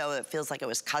entire show. It feels like it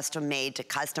was custom made to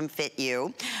custom fit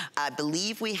you. I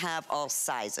believe we have all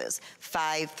sizes,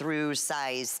 5 through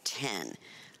size 10.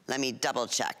 Let me double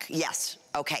check. Yes.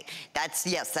 Okay,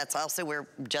 that's also, we're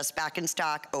just back in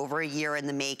stock, over a year in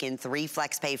the making, 3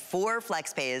 FlexPay, 4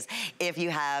 FlexPays if you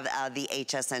have the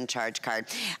HSN charge card.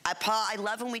 Paul, I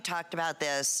love when we talked about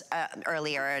this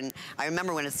earlier, and I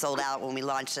remember when it sold out when we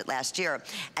launched it last year,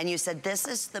 and you said this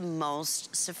is the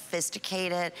most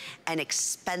sophisticated and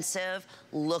expensive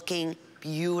looking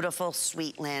beautiful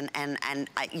sweet Lynn, and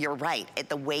you're right.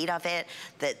 The weight of it,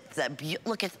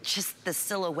 look at just the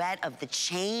silhouette of the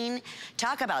chain.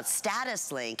 Talk about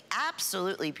status link.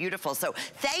 Absolutely beautiful. So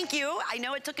thank you. I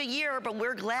know it took a year, but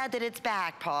we're glad that it's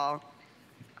back, Paul.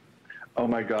 Oh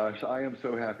my gosh, I am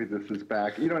so happy this is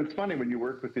back. You know, it's funny when you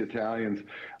work with the Italians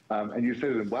and you say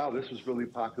to them, wow, this was really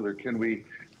popular. Can we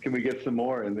get some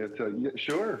more? And it's yeah,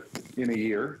 sure, in a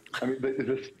year. I mean,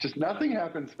 this just nothing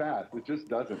happens fast. It just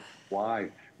doesn't. Why?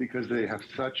 Because they have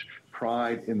such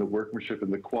pride in the workmanship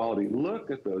and the quality.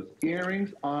 Look at those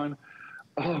earrings on.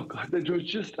 Oh God, they're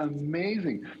just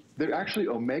amazing. They're actually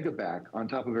omega back on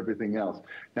top of everything else.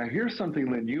 Now here's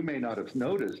something, Lynn, you may not have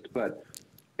noticed, but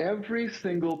every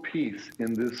single piece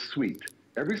in this suite,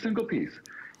 every single piece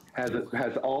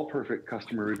has all perfect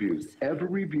customer reviews. Every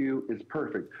review is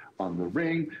perfect on the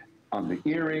ring, on the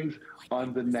earrings,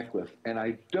 on the necklace. And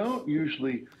I don't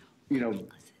usually,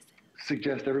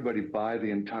 suggest everybody buy the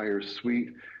entire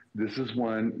suite. This is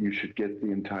one you should get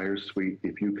the entire suite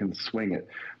if you can swing it.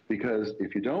 Because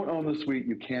if you don't own the suite,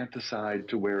 you can't decide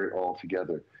to wear it all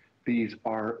together. These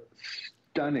are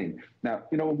stunning. Now,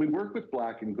 when we work with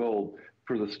black and gold,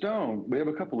 for the stone, we have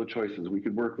a couple of choices. We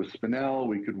could work with spinel,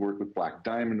 we could work with black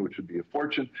diamond, which would be a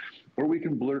fortune, or we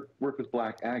can work with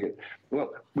black agate.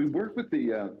 Well, we work with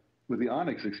the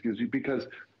onyx, because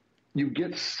you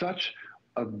get such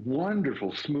a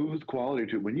wonderful, smooth quality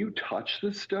to it. When you touch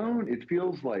the stone, it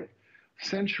feels like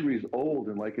centuries old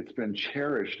and like it's been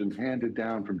cherished and handed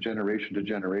down from generation to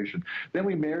generation. Then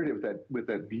we married it with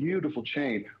that beautiful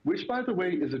chain, which, by the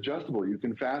way, is adjustable. You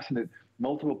can fasten it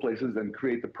multiple places and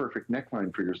create the perfect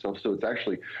neckline for yourself. So it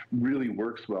actually really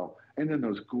works well. And then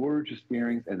those gorgeous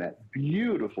earrings and that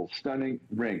beautiful, stunning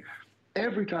ring.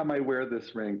 Every time I wear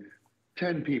this ring,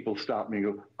 10 people stop me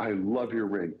and go, I love your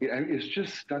ring. It's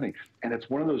just stunning. And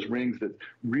it's one of those rings that's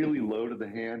really low to the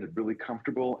hand and really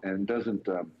comfortable and doesn't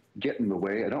get in the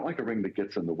way. I don't like a ring that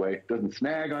gets in the way. It doesn't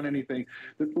snag on anything.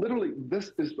 But literally,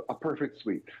 this is a perfect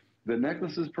suite. The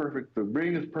necklace is perfect. The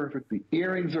ring is perfect. The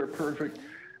earrings are perfect.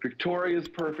 Victoria's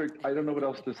perfect. I don't know what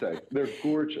else to say. They're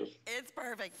gorgeous. It's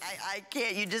perfect. I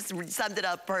can't. You just summed it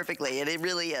up perfectly, and it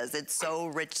really is. It's so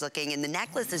rich looking, and the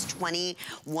necklace is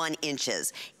 21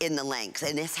 inches in the length,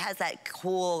 and this has that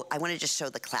cool, I want to just show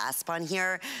the clasp on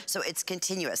here. So it's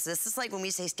continuous. This is like when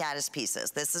we say status pieces.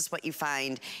 This is what you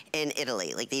find in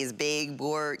Italy, like these big,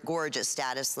 gorgeous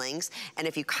status links. And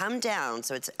if you come down,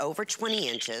 so it's over 20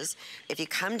 inches, if you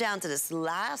come down to this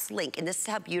last link, and this is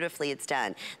how beautifully it's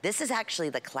done, this is actually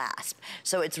the clasp.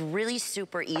 So it's really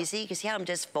super easy. You see how I'm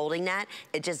just folding that?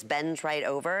 It just bends right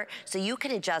over. So you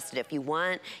can adjust it if you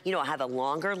want, have a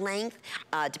longer length,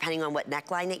 depending on what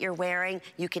neckline that you're wearing.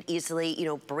 You could easily,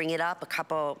 bring it up a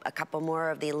couple more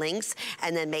of the links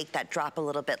and then make that drop a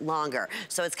little bit longer.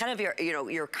 So it's kind of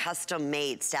your custom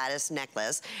made status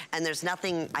necklace. And there's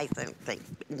nothing, I think,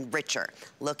 richer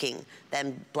looking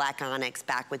than black onyx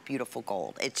back with beautiful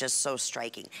gold. It's just so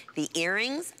striking. The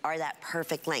earrings are that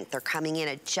perfect length. They're coming in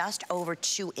at just over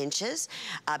 2 inches,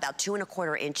 about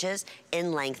 2¼ inches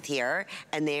in length here.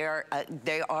 And they are,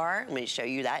 let me show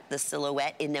you that, the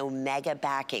silhouette in the omega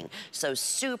backing. So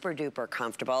super duper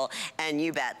comfortable. And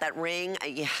you bet, that ring,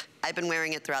 I've been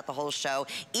wearing it throughout the whole show.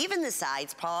 Even the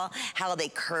sides, Paul, how they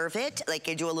curve it, like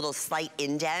they do a little slight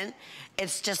indent.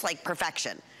 It's just like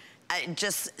perfection.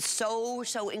 Just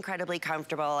so incredibly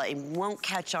comfortable. It won't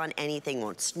catch on anything,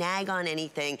 won't snag on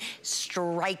anything.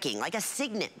 Striking, like a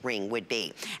signet ring would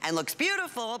be. And looks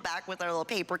beautiful, back with our little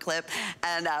paper clip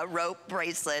and rope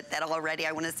bracelet that already,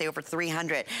 I wanna say over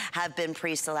 300 have been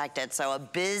pre-selected. So a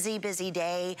busy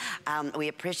day. We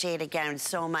appreciate, again,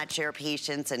 so much your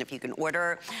patience. And if you can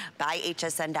order by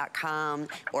hsn.com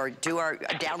or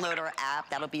download our app,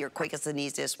 that'll be your quickest and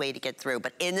easiest way to get through.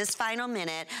 But in this final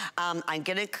minute, I'm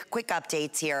gonna quick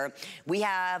updates here. We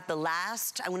have the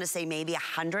last, I want to say maybe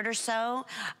 100 or so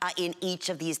in each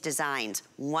of these designs.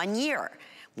 1 year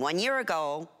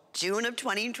ago, June of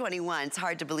 2021, it's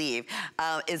hard to believe,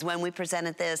 is when we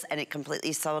presented this and it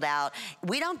completely sold out.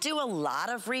 We don't do a lot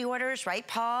of reorders, right,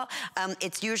 Paul?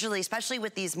 It's usually, especially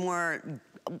with these more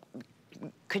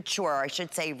couture, I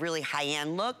should say, really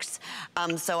high-end looks.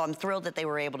 So I'm thrilled that they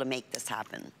were able to make this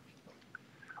happen.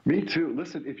 Me too.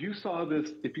 Listen, if you saw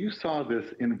this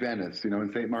in Venice, you know,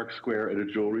 in St. Mark's Square at a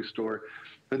jewelry store,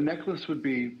 the necklace would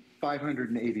be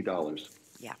 $580.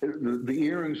 Yeah. The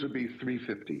earrings would be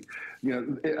 $350. You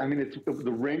know, I mean,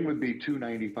 the ring would be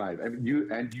 $295. I mean,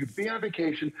 you'd be on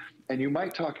vacation, and you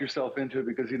might talk yourself into it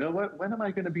because you know what? When am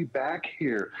I going to be back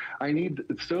here?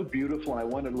 It's so beautiful. I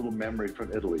want a little memory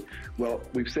from Italy. Well,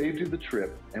 we've saved you the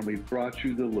trip, and we've brought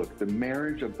you the look. The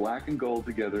marriage of black and gold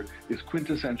together is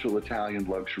quintessential Italian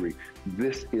luxury.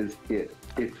 This is it.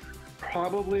 It's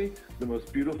probably the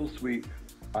most beautiful suite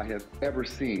I have ever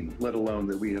seen, let alone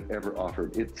that we have ever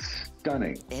offered. It's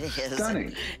stunning. It is.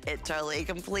 Stunning. It totally,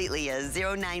 completely is.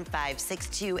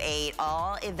 095628,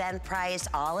 all event price,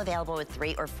 all available with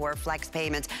 3 or 4 flex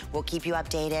payments. We'll keep you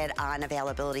updated on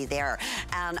availability there.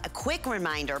 And a quick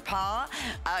reminder, Paul,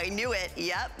 I knew it.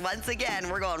 Yep, once again,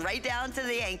 we're going right down to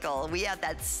the ankle. We have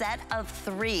that set of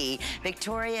 3.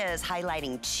 Victoria is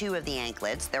highlighting 2 of the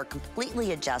anklets. They're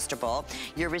completely adjustable.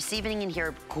 You're receiving in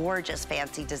here gorgeous,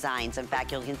 fancy designs. In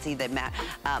fact, you can see the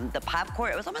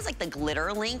popcorn. It was almost like the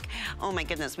glitter link. Oh my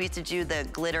goodness, we used to do the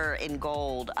glitter in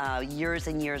gold years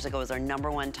and years ago. It was our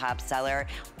 #1 top seller.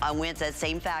 Went to the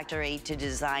same factory to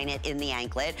design it in the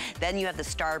anklet. Then you have the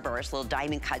starburst, little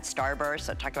diamond cut starburst.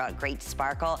 So talk about great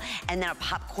sparkle. And then a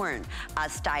popcorn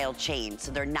style chain.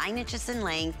 So they're 9 inches in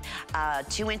length,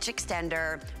 2-inch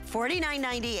extender,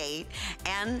 $49.98,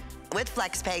 and with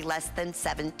FlexPay, less than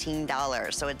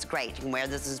 $17. So it's great. You can wear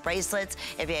this as bracelets.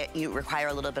 If you require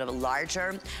a little bit of a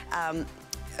larger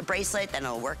bracelet, then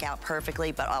it'll work out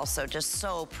perfectly, but also just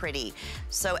so pretty,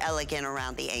 so elegant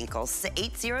around the ankles.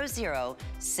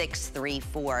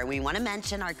 800-634. We want to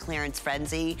mention our clearance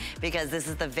frenzy because this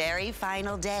is the very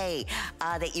final day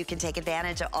that you can take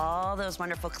advantage of all those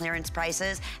wonderful clearance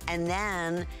prices and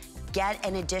then get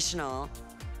an additional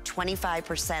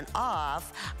 25%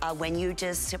 off when you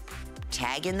just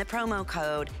tag in the promo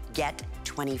code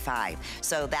GET25.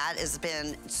 So that has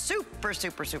been super,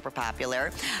 super, super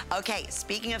popular. Okay,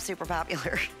 speaking of super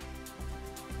popular,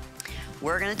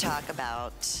 we're gonna talk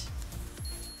about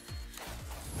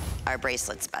our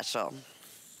bracelet special.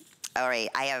 All right,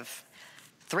 I have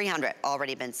 300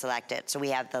 already been selected. So we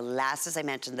have the last, as I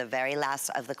mentioned, the very last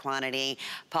of the quantity.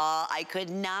 Paul, I could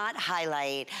not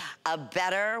highlight a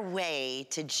better way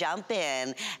to jump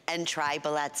in and try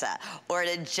Bellezza, or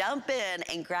to jump in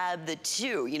and grab the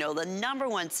 2, you know, the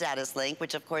 #1 status link,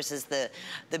 which of course is the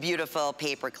beautiful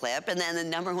paper clip, and then the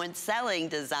 #1 selling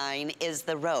design is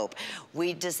the rope.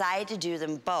 We decided to do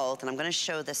them both, and I'm gonna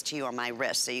show this to you on my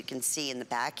wrist so you can see in the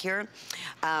back here.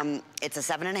 It's a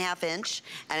 7.5 inch,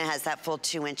 and it has that full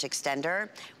 2-inch extender.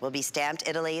 Will be stamped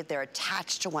Italy. They're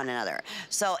attached to one another.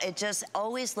 So it just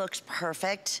always looks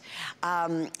perfect.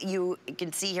 You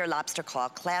can see here lobster claw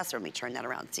clasp. Let me turn that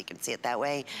around so you can see it that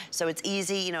way. So it's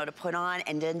easy, you know, to put on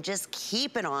and then just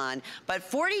keep it on. But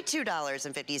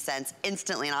 $42.50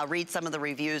 instantly, and I'll read some of the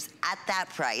reviews at that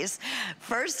price.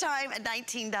 First time at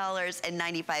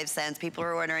 $19.95. People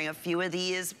are ordering a few of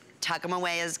these. Tuck them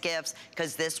away as gifts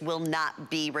because this will not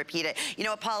be repeated. You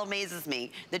know what, Paul, amazes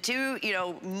me? The 2, you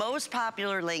know, most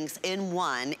popular links in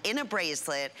one, in a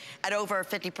bracelet, at over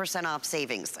 50% off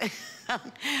savings.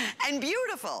 And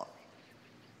beautiful.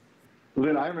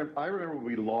 Lynn, I remember when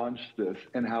we launched this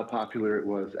and how popular it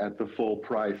was at the full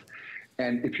price.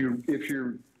 And if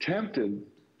you're tempted,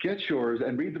 get yours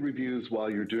and read the reviews while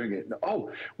you're doing it.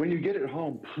 Oh, when you get it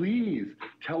home, please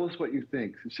tell us what you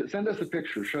think. Send us a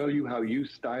picture, show you how you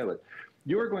style it.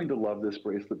 You're going to love this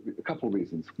bracelet. A couple of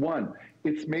reasons. 1,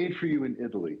 it's made for you in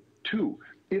Italy. 2,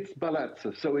 It's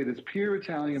Bellezza, so it is pure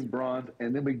Italian bronze,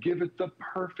 and then we give it the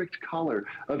perfect color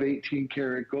of 18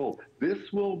 karat gold.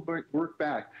 This will work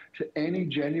back to any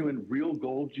genuine real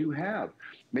gold you have.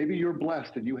 Maybe you're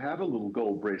blessed and you have a little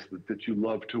gold bracelet that you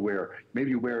love to wear. Maybe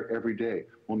you wear it every day.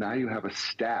 Well, now you have a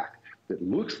stack that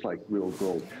looks like real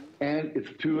gold. And it's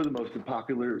two of the most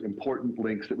popular, important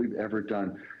links that we've ever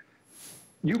done.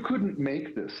 You couldn't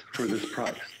make this for this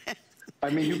price. I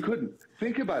mean, you couldn't.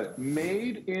 Think about it.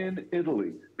 Made in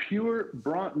Italy, pure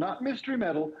bronze, not mystery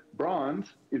metal,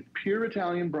 bronze. It's pure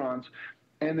Italian bronze.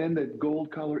 And then the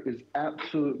gold color is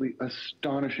absolutely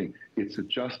astonishing. It's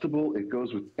adjustable. It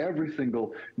goes with every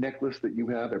single necklace that you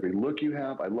have, every look you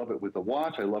have. I love it with the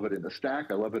watch. I love it in the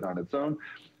stack. I love it on its own.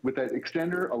 With that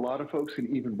extender, a lot of folks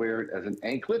can even wear it as an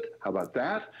anklet. How about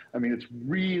that? I mean, it's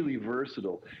really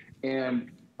versatile.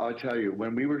 And I'll tell you,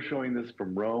 when we were showing this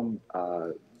from Rome,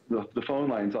 the phone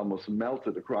lines almost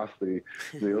melted across the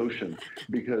ocean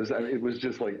because it was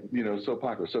just like, you know, so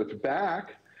popular. So it's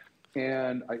back,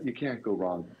 and you can't go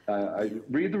wrong. I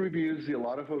read the reviews. See, a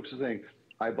lot of folks are saying,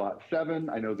 I bought 7.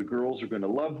 I know the girls are going to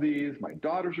love these. My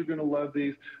daughters are going to love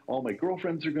these. All my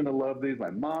girlfriends are going to love these.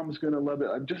 My mom's going to love it.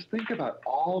 Just think about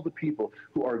all the people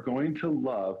who are going to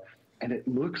love. And it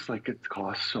looks like it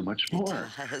costs so much more.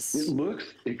 It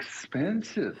looks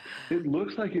expensive. It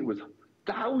looks like it was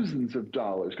thousands of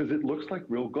dollars because it looks like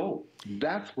real gold.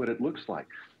 That's what it looks like,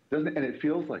 doesn't it? And it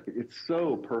feels like it. It's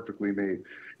so perfectly made.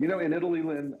 You know, in Italy,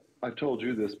 Lynn, I've told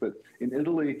you this, but in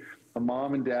Italy, a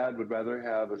mom and dad would rather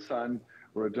have a son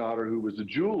or a daughter who was a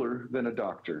jeweler than a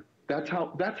doctor. That's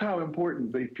how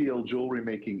important they feel jewelry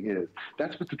making is.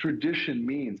 That's what the tradition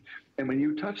means. And when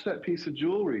you touch that piece of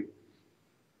jewelry,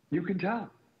 you can tell.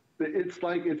 It's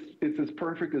like it's as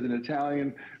perfect as an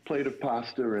Italian plate of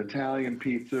pasta or Italian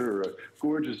pizza or a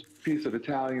gorgeous piece of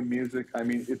Italian music. I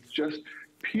mean, it's just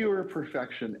pure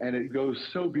perfection, and it goes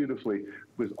so beautifully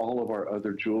with all of our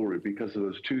other jewelry because of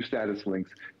those two status links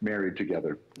married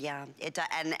together. Yeah,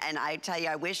 and I tell you,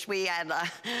 I wish we had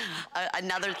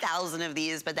another 1,000 of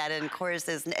these, but that, of course,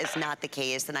 is not the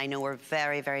case. And I know we're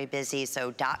very, very busy.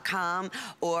 So .com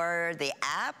or the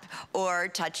app or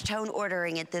touch tone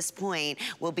ordering at this point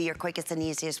will be your quickest and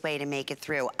easiest way to make it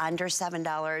through. Under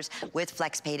 $7 with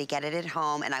FlexPay to get it at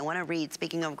home. And I want to read,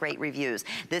 speaking of great reviews,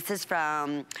 this is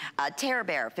from Terror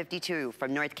Bear 52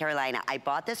 from North Carolina. I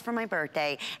bought this for my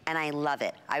birthday, and I love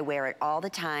it. I wear it all the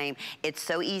time. It's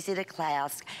so easy to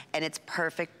clasp, and it's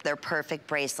perfect. They're perfect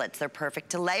bracelets. They're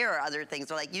perfect to layer other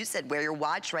things. Or like you said, wear your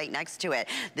watch right next to it.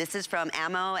 This is from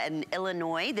Amo in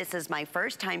Illinois. This is my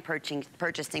first time purchasing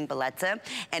Bellezza,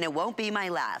 and it won't be my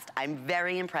last. I'm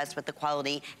very impressed with the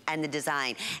quality and the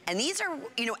design. And these are,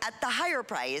 you know, at the higher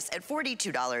price at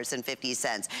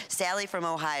 $42.50. Sally from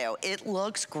Ohio. It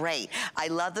looks great. I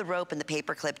love the rope and the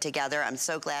paper clip together. I'm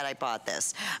so glad I bought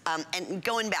this. And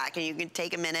going back, and you can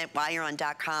take a minute while you're on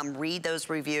 .com, read those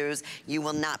reviews. You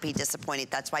will not be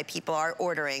disappointed. That's why people are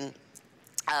ordering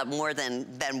more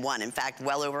than one. In fact,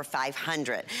 well over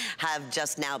 500 have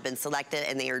just now been selected,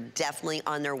 and they are definitely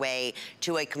on their way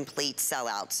to a complete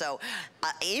sellout. So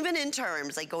even in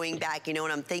terms, like going back, you know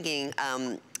what I'm thinking,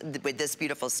 with this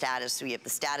beautiful status, so we have the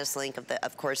status link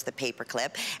of course, the paper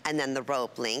clip, and then the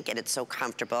rope link, and it's so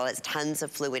comfortable. It's tons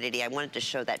of fluidity. I wanted to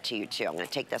show that to you too. I'm gonna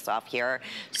take this off here.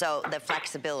 So the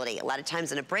flexibility. A lot of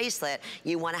times in a bracelet,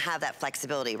 you wanna have that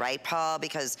flexibility, right, Paul?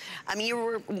 Because, I mean,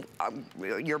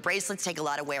 your bracelets take a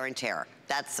lot of wear and tear.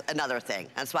 That's another thing.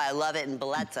 That's why I love it in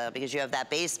Bellezza, because you have that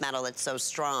base metal that's so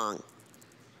strong.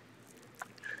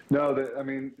 No, I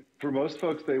mean, for most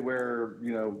folks, they wear,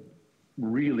 you know,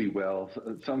 really well.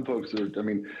 Some folks are, I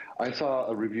mean, I saw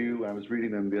a review, I was reading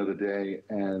them the other day,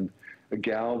 and a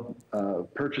gal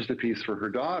purchased a piece for her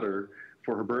daughter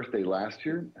for her birthday last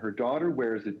year. Her daughter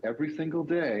wears it every single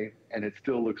day, and it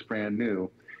still looks brand new.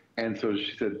 And so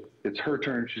she said, it's her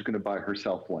turn, she's gonna buy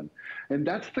herself one. And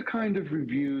that's the kind of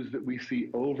reviews that we see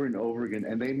over and over again,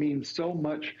 and they mean so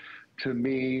much to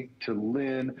me, to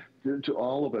Lynn, to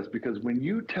all of us, because when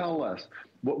you tell us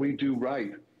what we do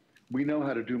right, we know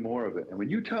how to do more of it. And when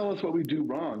you tell us what we do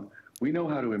wrong, we know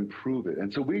how to improve it.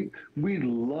 And so we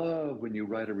love when you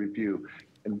write a review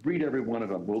and read every one of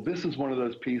them. Well, this is one of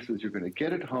those pieces you're gonna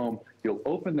get at home. You'll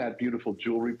open that beautiful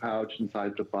jewelry pouch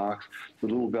inside the box, the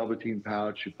little velveteen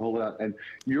pouch, you pull it out, and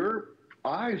your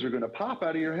eyes are gonna pop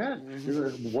out of your head. You're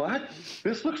like, what?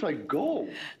 This looks like gold.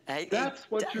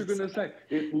 That's what you're gonna say.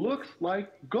 It looks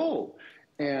like gold.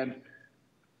 And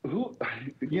who,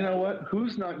 you know what?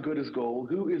 Who's not good as gold?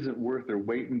 Who isn't worth their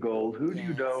weight in gold? Who do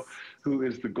you know who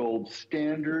is the gold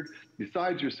standard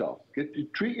besides yourself?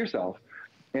 Treat yourself.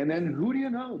 And then who do you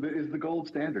know that is the gold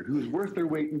standard? Who's worth their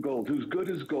weight in gold? Who's good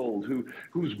as gold?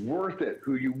 Who's worth it?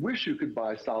 Who you wish you could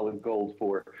buy solid gold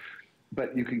for,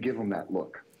 but you can give them that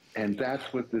look. And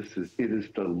that's what this is. It is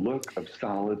the look of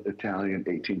solid Italian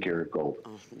 18 karat gold.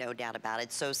 Oh, no doubt about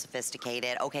it. So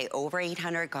sophisticated. Okay, over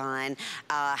 800 gone.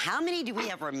 How many do we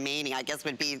have remaining? I guess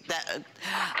would be that.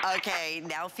 Okay,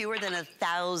 now fewer than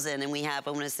 1,000, and we have,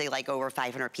 I want to say, like over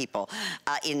 500 people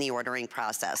in the ordering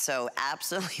process. So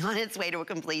absolutely on its way to a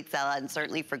complete sellout, and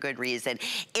certainly for good reason.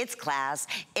 It's class,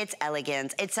 it's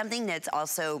elegance, it's something that's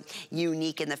also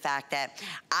unique in the fact that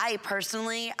I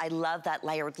personally, I love that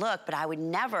layered look, but I would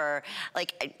never,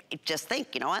 like, just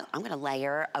think, you know what, I'm gonna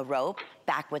layer a rope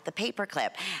back with the paper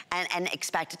clip and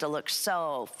expect it to look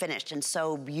so finished and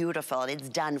so beautiful, and it's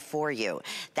done for you.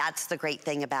 That's the great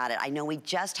thing about it. I know we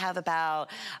just have about,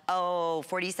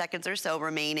 40 seconds or so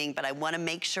remaining, but I wanna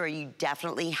make sure you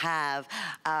definitely have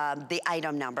the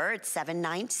item number. It's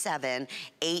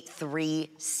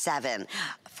 797837.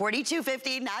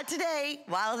 $42.50, not today,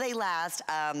 while they last,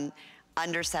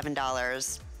 under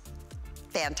 $7.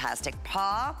 Fantastic.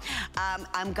 Paul,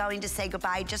 I'm going to say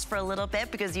goodbye just for a little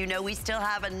bit because you know we still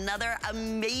have another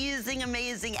amazing,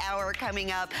 amazing hour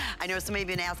coming up. I know some of you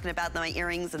have been asking about my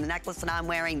earrings and the necklace that I'm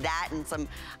wearing, that and some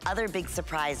other big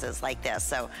surprises like this.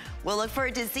 So we'll look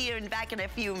forward to see you back in a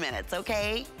few minutes,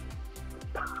 okay?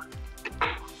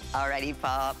 Alrighty,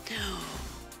 Paul.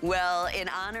 Well, in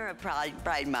honor of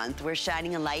Pride Month, we're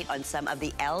shining a light on some of the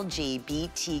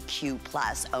LGBTQ+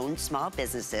 owned small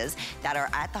businesses that are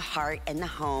at the heart and the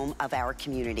home of our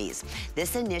communities.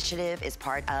 This initiative is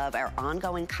part of our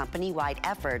ongoing company-wide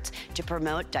efforts to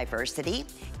promote diversity,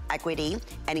 equity,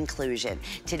 and inclusion.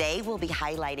 Today, we'll be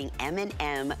highlighting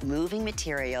M&M Moving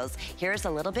Materials. Here's a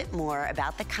little bit more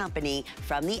about the company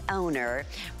from the owner,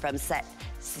 from Saria,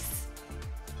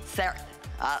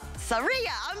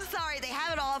 I'm sorry, they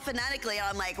have it all phonetically.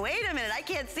 I'm like, wait a minute, I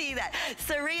can't see that.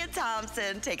 Saria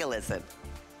Thompson, take a listen.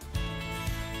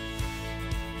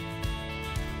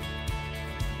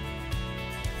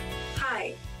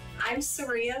 Hi, I'm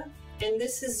Saria, and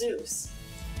this is Zeus,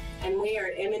 and we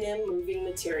are M&M Moving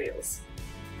Materials.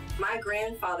 My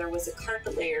grandfather was a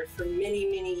carpet layer for many,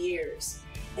 many years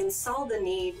and saw the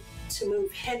need to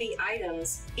move heavy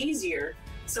items easier.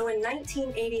 So in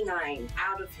 1989,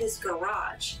 out of his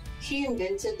garage, he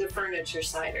invented the furniture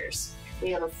sliders. We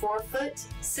have a 4-foot,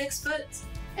 6-foot,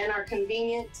 and our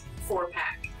convenient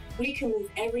 4-pack. We can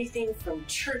move everything from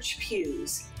church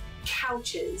pews,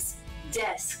 couches,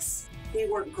 desks. They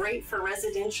work great for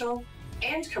residential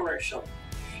and commercial.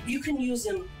 You can use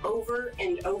them over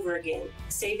and over again,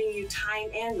 saving you time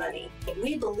and money.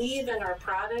 We believe in our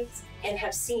products and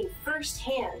have seen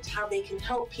firsthand how they can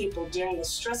help people during the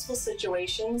stressful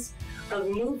situations of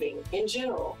moving in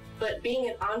general. But being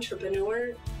an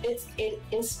entrepreneur, it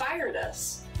inspired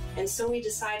us. And so we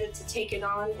decided to take it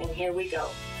on, and here we go.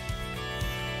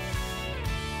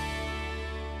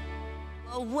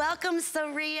 Well, welcome,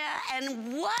 Saria,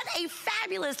 and what a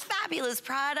fabulous, fabulous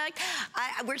product.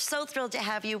 We're so thrilled to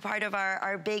have you part of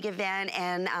our big event,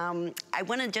 and I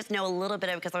want to just know a little bit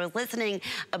of, because I was listening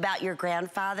about your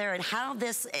grandfather and how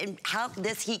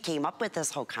he came up with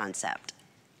this whole concept.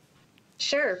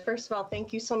 Sure. First of all,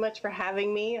 thank you so much for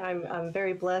having me. I'm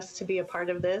very blessed to be a part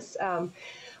of this.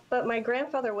 But my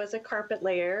grandfather was a carpet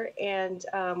layer, and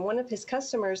one of his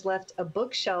customers left a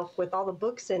bookshelf with all the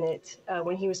books in it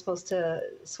when he was supposed to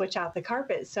switch out the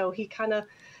carpet. So he kind of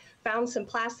found some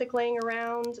plastic laying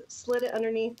around, slid it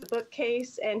underneath the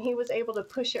bookcase, and he was able to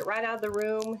push it right out of the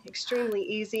room extremely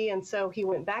easy. And so he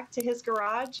went back to his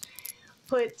garage,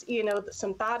 put, you know,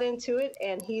 some thought into it,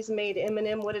 and he's made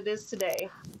M&M what it is today.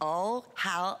 Oh,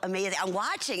 how amazing. I'm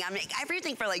watching. I mean,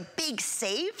 everything from like big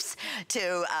safes to,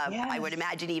 Yes. I would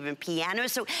imagine even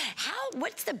pianos. So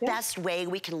what's the best way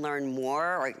we can learn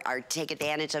more or take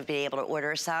advantage of being able to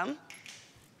order some?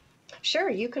 Sure,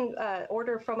 you can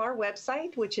order from our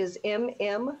website, which is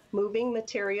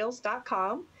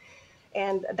mmmovingmaterials.com,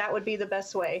 and that would be the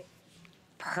best way.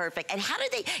 Perfect. And how do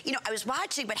they, you know, I was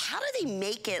watching, but how do they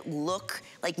make it look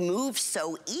like move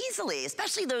so easily,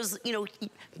 especially those, you know,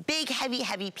 big,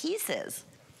 heavy pieces?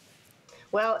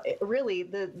 Well, really,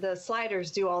 the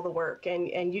sliders do all the work,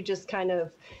 and you just kind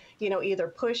of, you know, either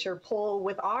push or pull.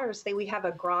 With ours, we have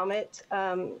a grommet,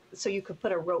 so you could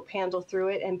put a rope handle through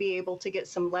it and be able to get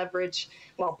some leverage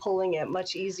while pulling it,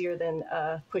 much easier than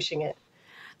pushing it.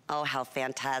 Oh, how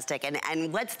fantastic.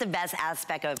 And what's the best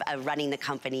aspect of running the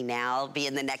company now,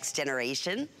 being the next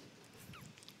generation?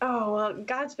 Oh, well,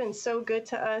 God's been so good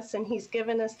to us, and He's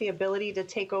given us the ability to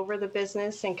take over the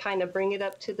business and kind of bring it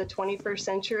up to the 21st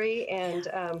century. And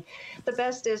the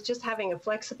best is just having a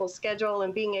flexible schedule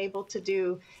and being able to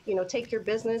do, take your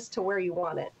business to where you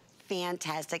want it.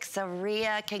 Fantastic.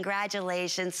 Saria,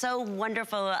 congratulations. So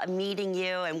wonderful meeting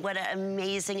you, and what an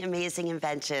amazing, amazing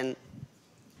invention.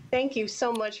 Thank you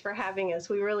so much for having us.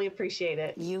 We really appreciate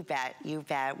it. You bet, you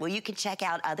bet. Well, you can check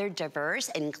out other diverse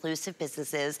and inclusive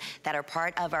businesses that are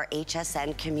part of our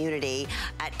HSN community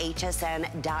at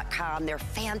hsn.com. They're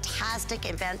fantastic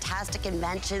and fantastic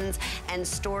inventions and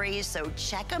stories, so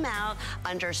check them out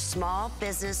under Small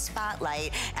Business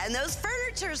Spotlight. And those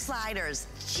furniture sliders,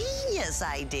 genius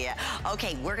idea.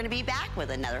 Okay, we're gonna be back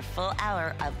with another full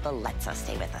hour of Bellezza.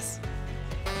 Stay with us.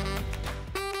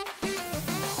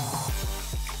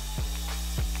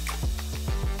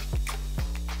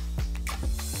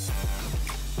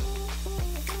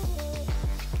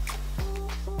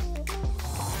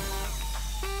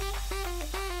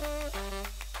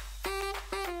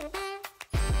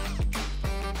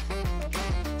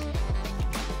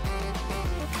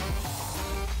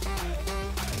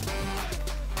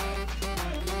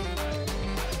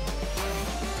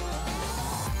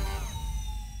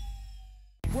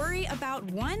 Worry about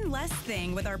one less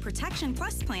thing with our Protection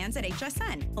Plus plans at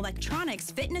HSN.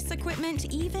 Electronics, fitness equipment,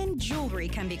 even jewelry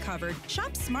can be covered.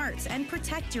 Shop smart and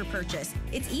protect your purchase.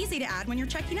 It's easy to add when you're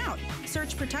checking out.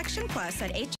 Search Protection Plus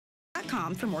at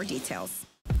hsn.com for more details.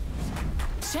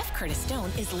 Chef Curtis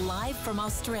Stone is live from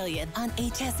Australia on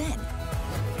HSN.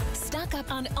 Stock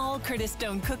up on all Curtis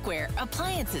Stone cookware,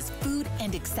 appliances, food,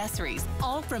 and accessories,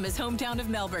 all from his hometown of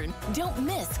Melbourne. Don't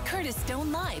miss Curtis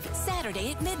Stone Live,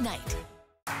 Saturday at midnight.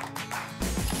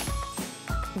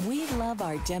 We love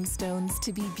our gemstones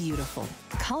to be beautiful,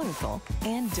 colorful,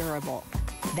 and durable.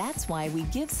 That's why we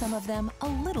give some of them a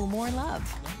little more love.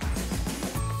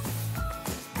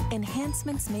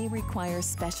 Enhancements may require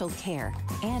special care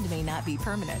and may not be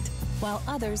permanent, while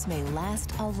others may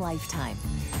last a lifetime.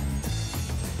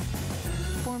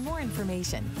 For more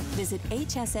information, visit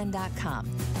hsn.com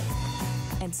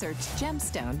and search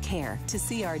Gemstone Care to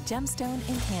see our gemstone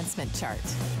enhancement chart.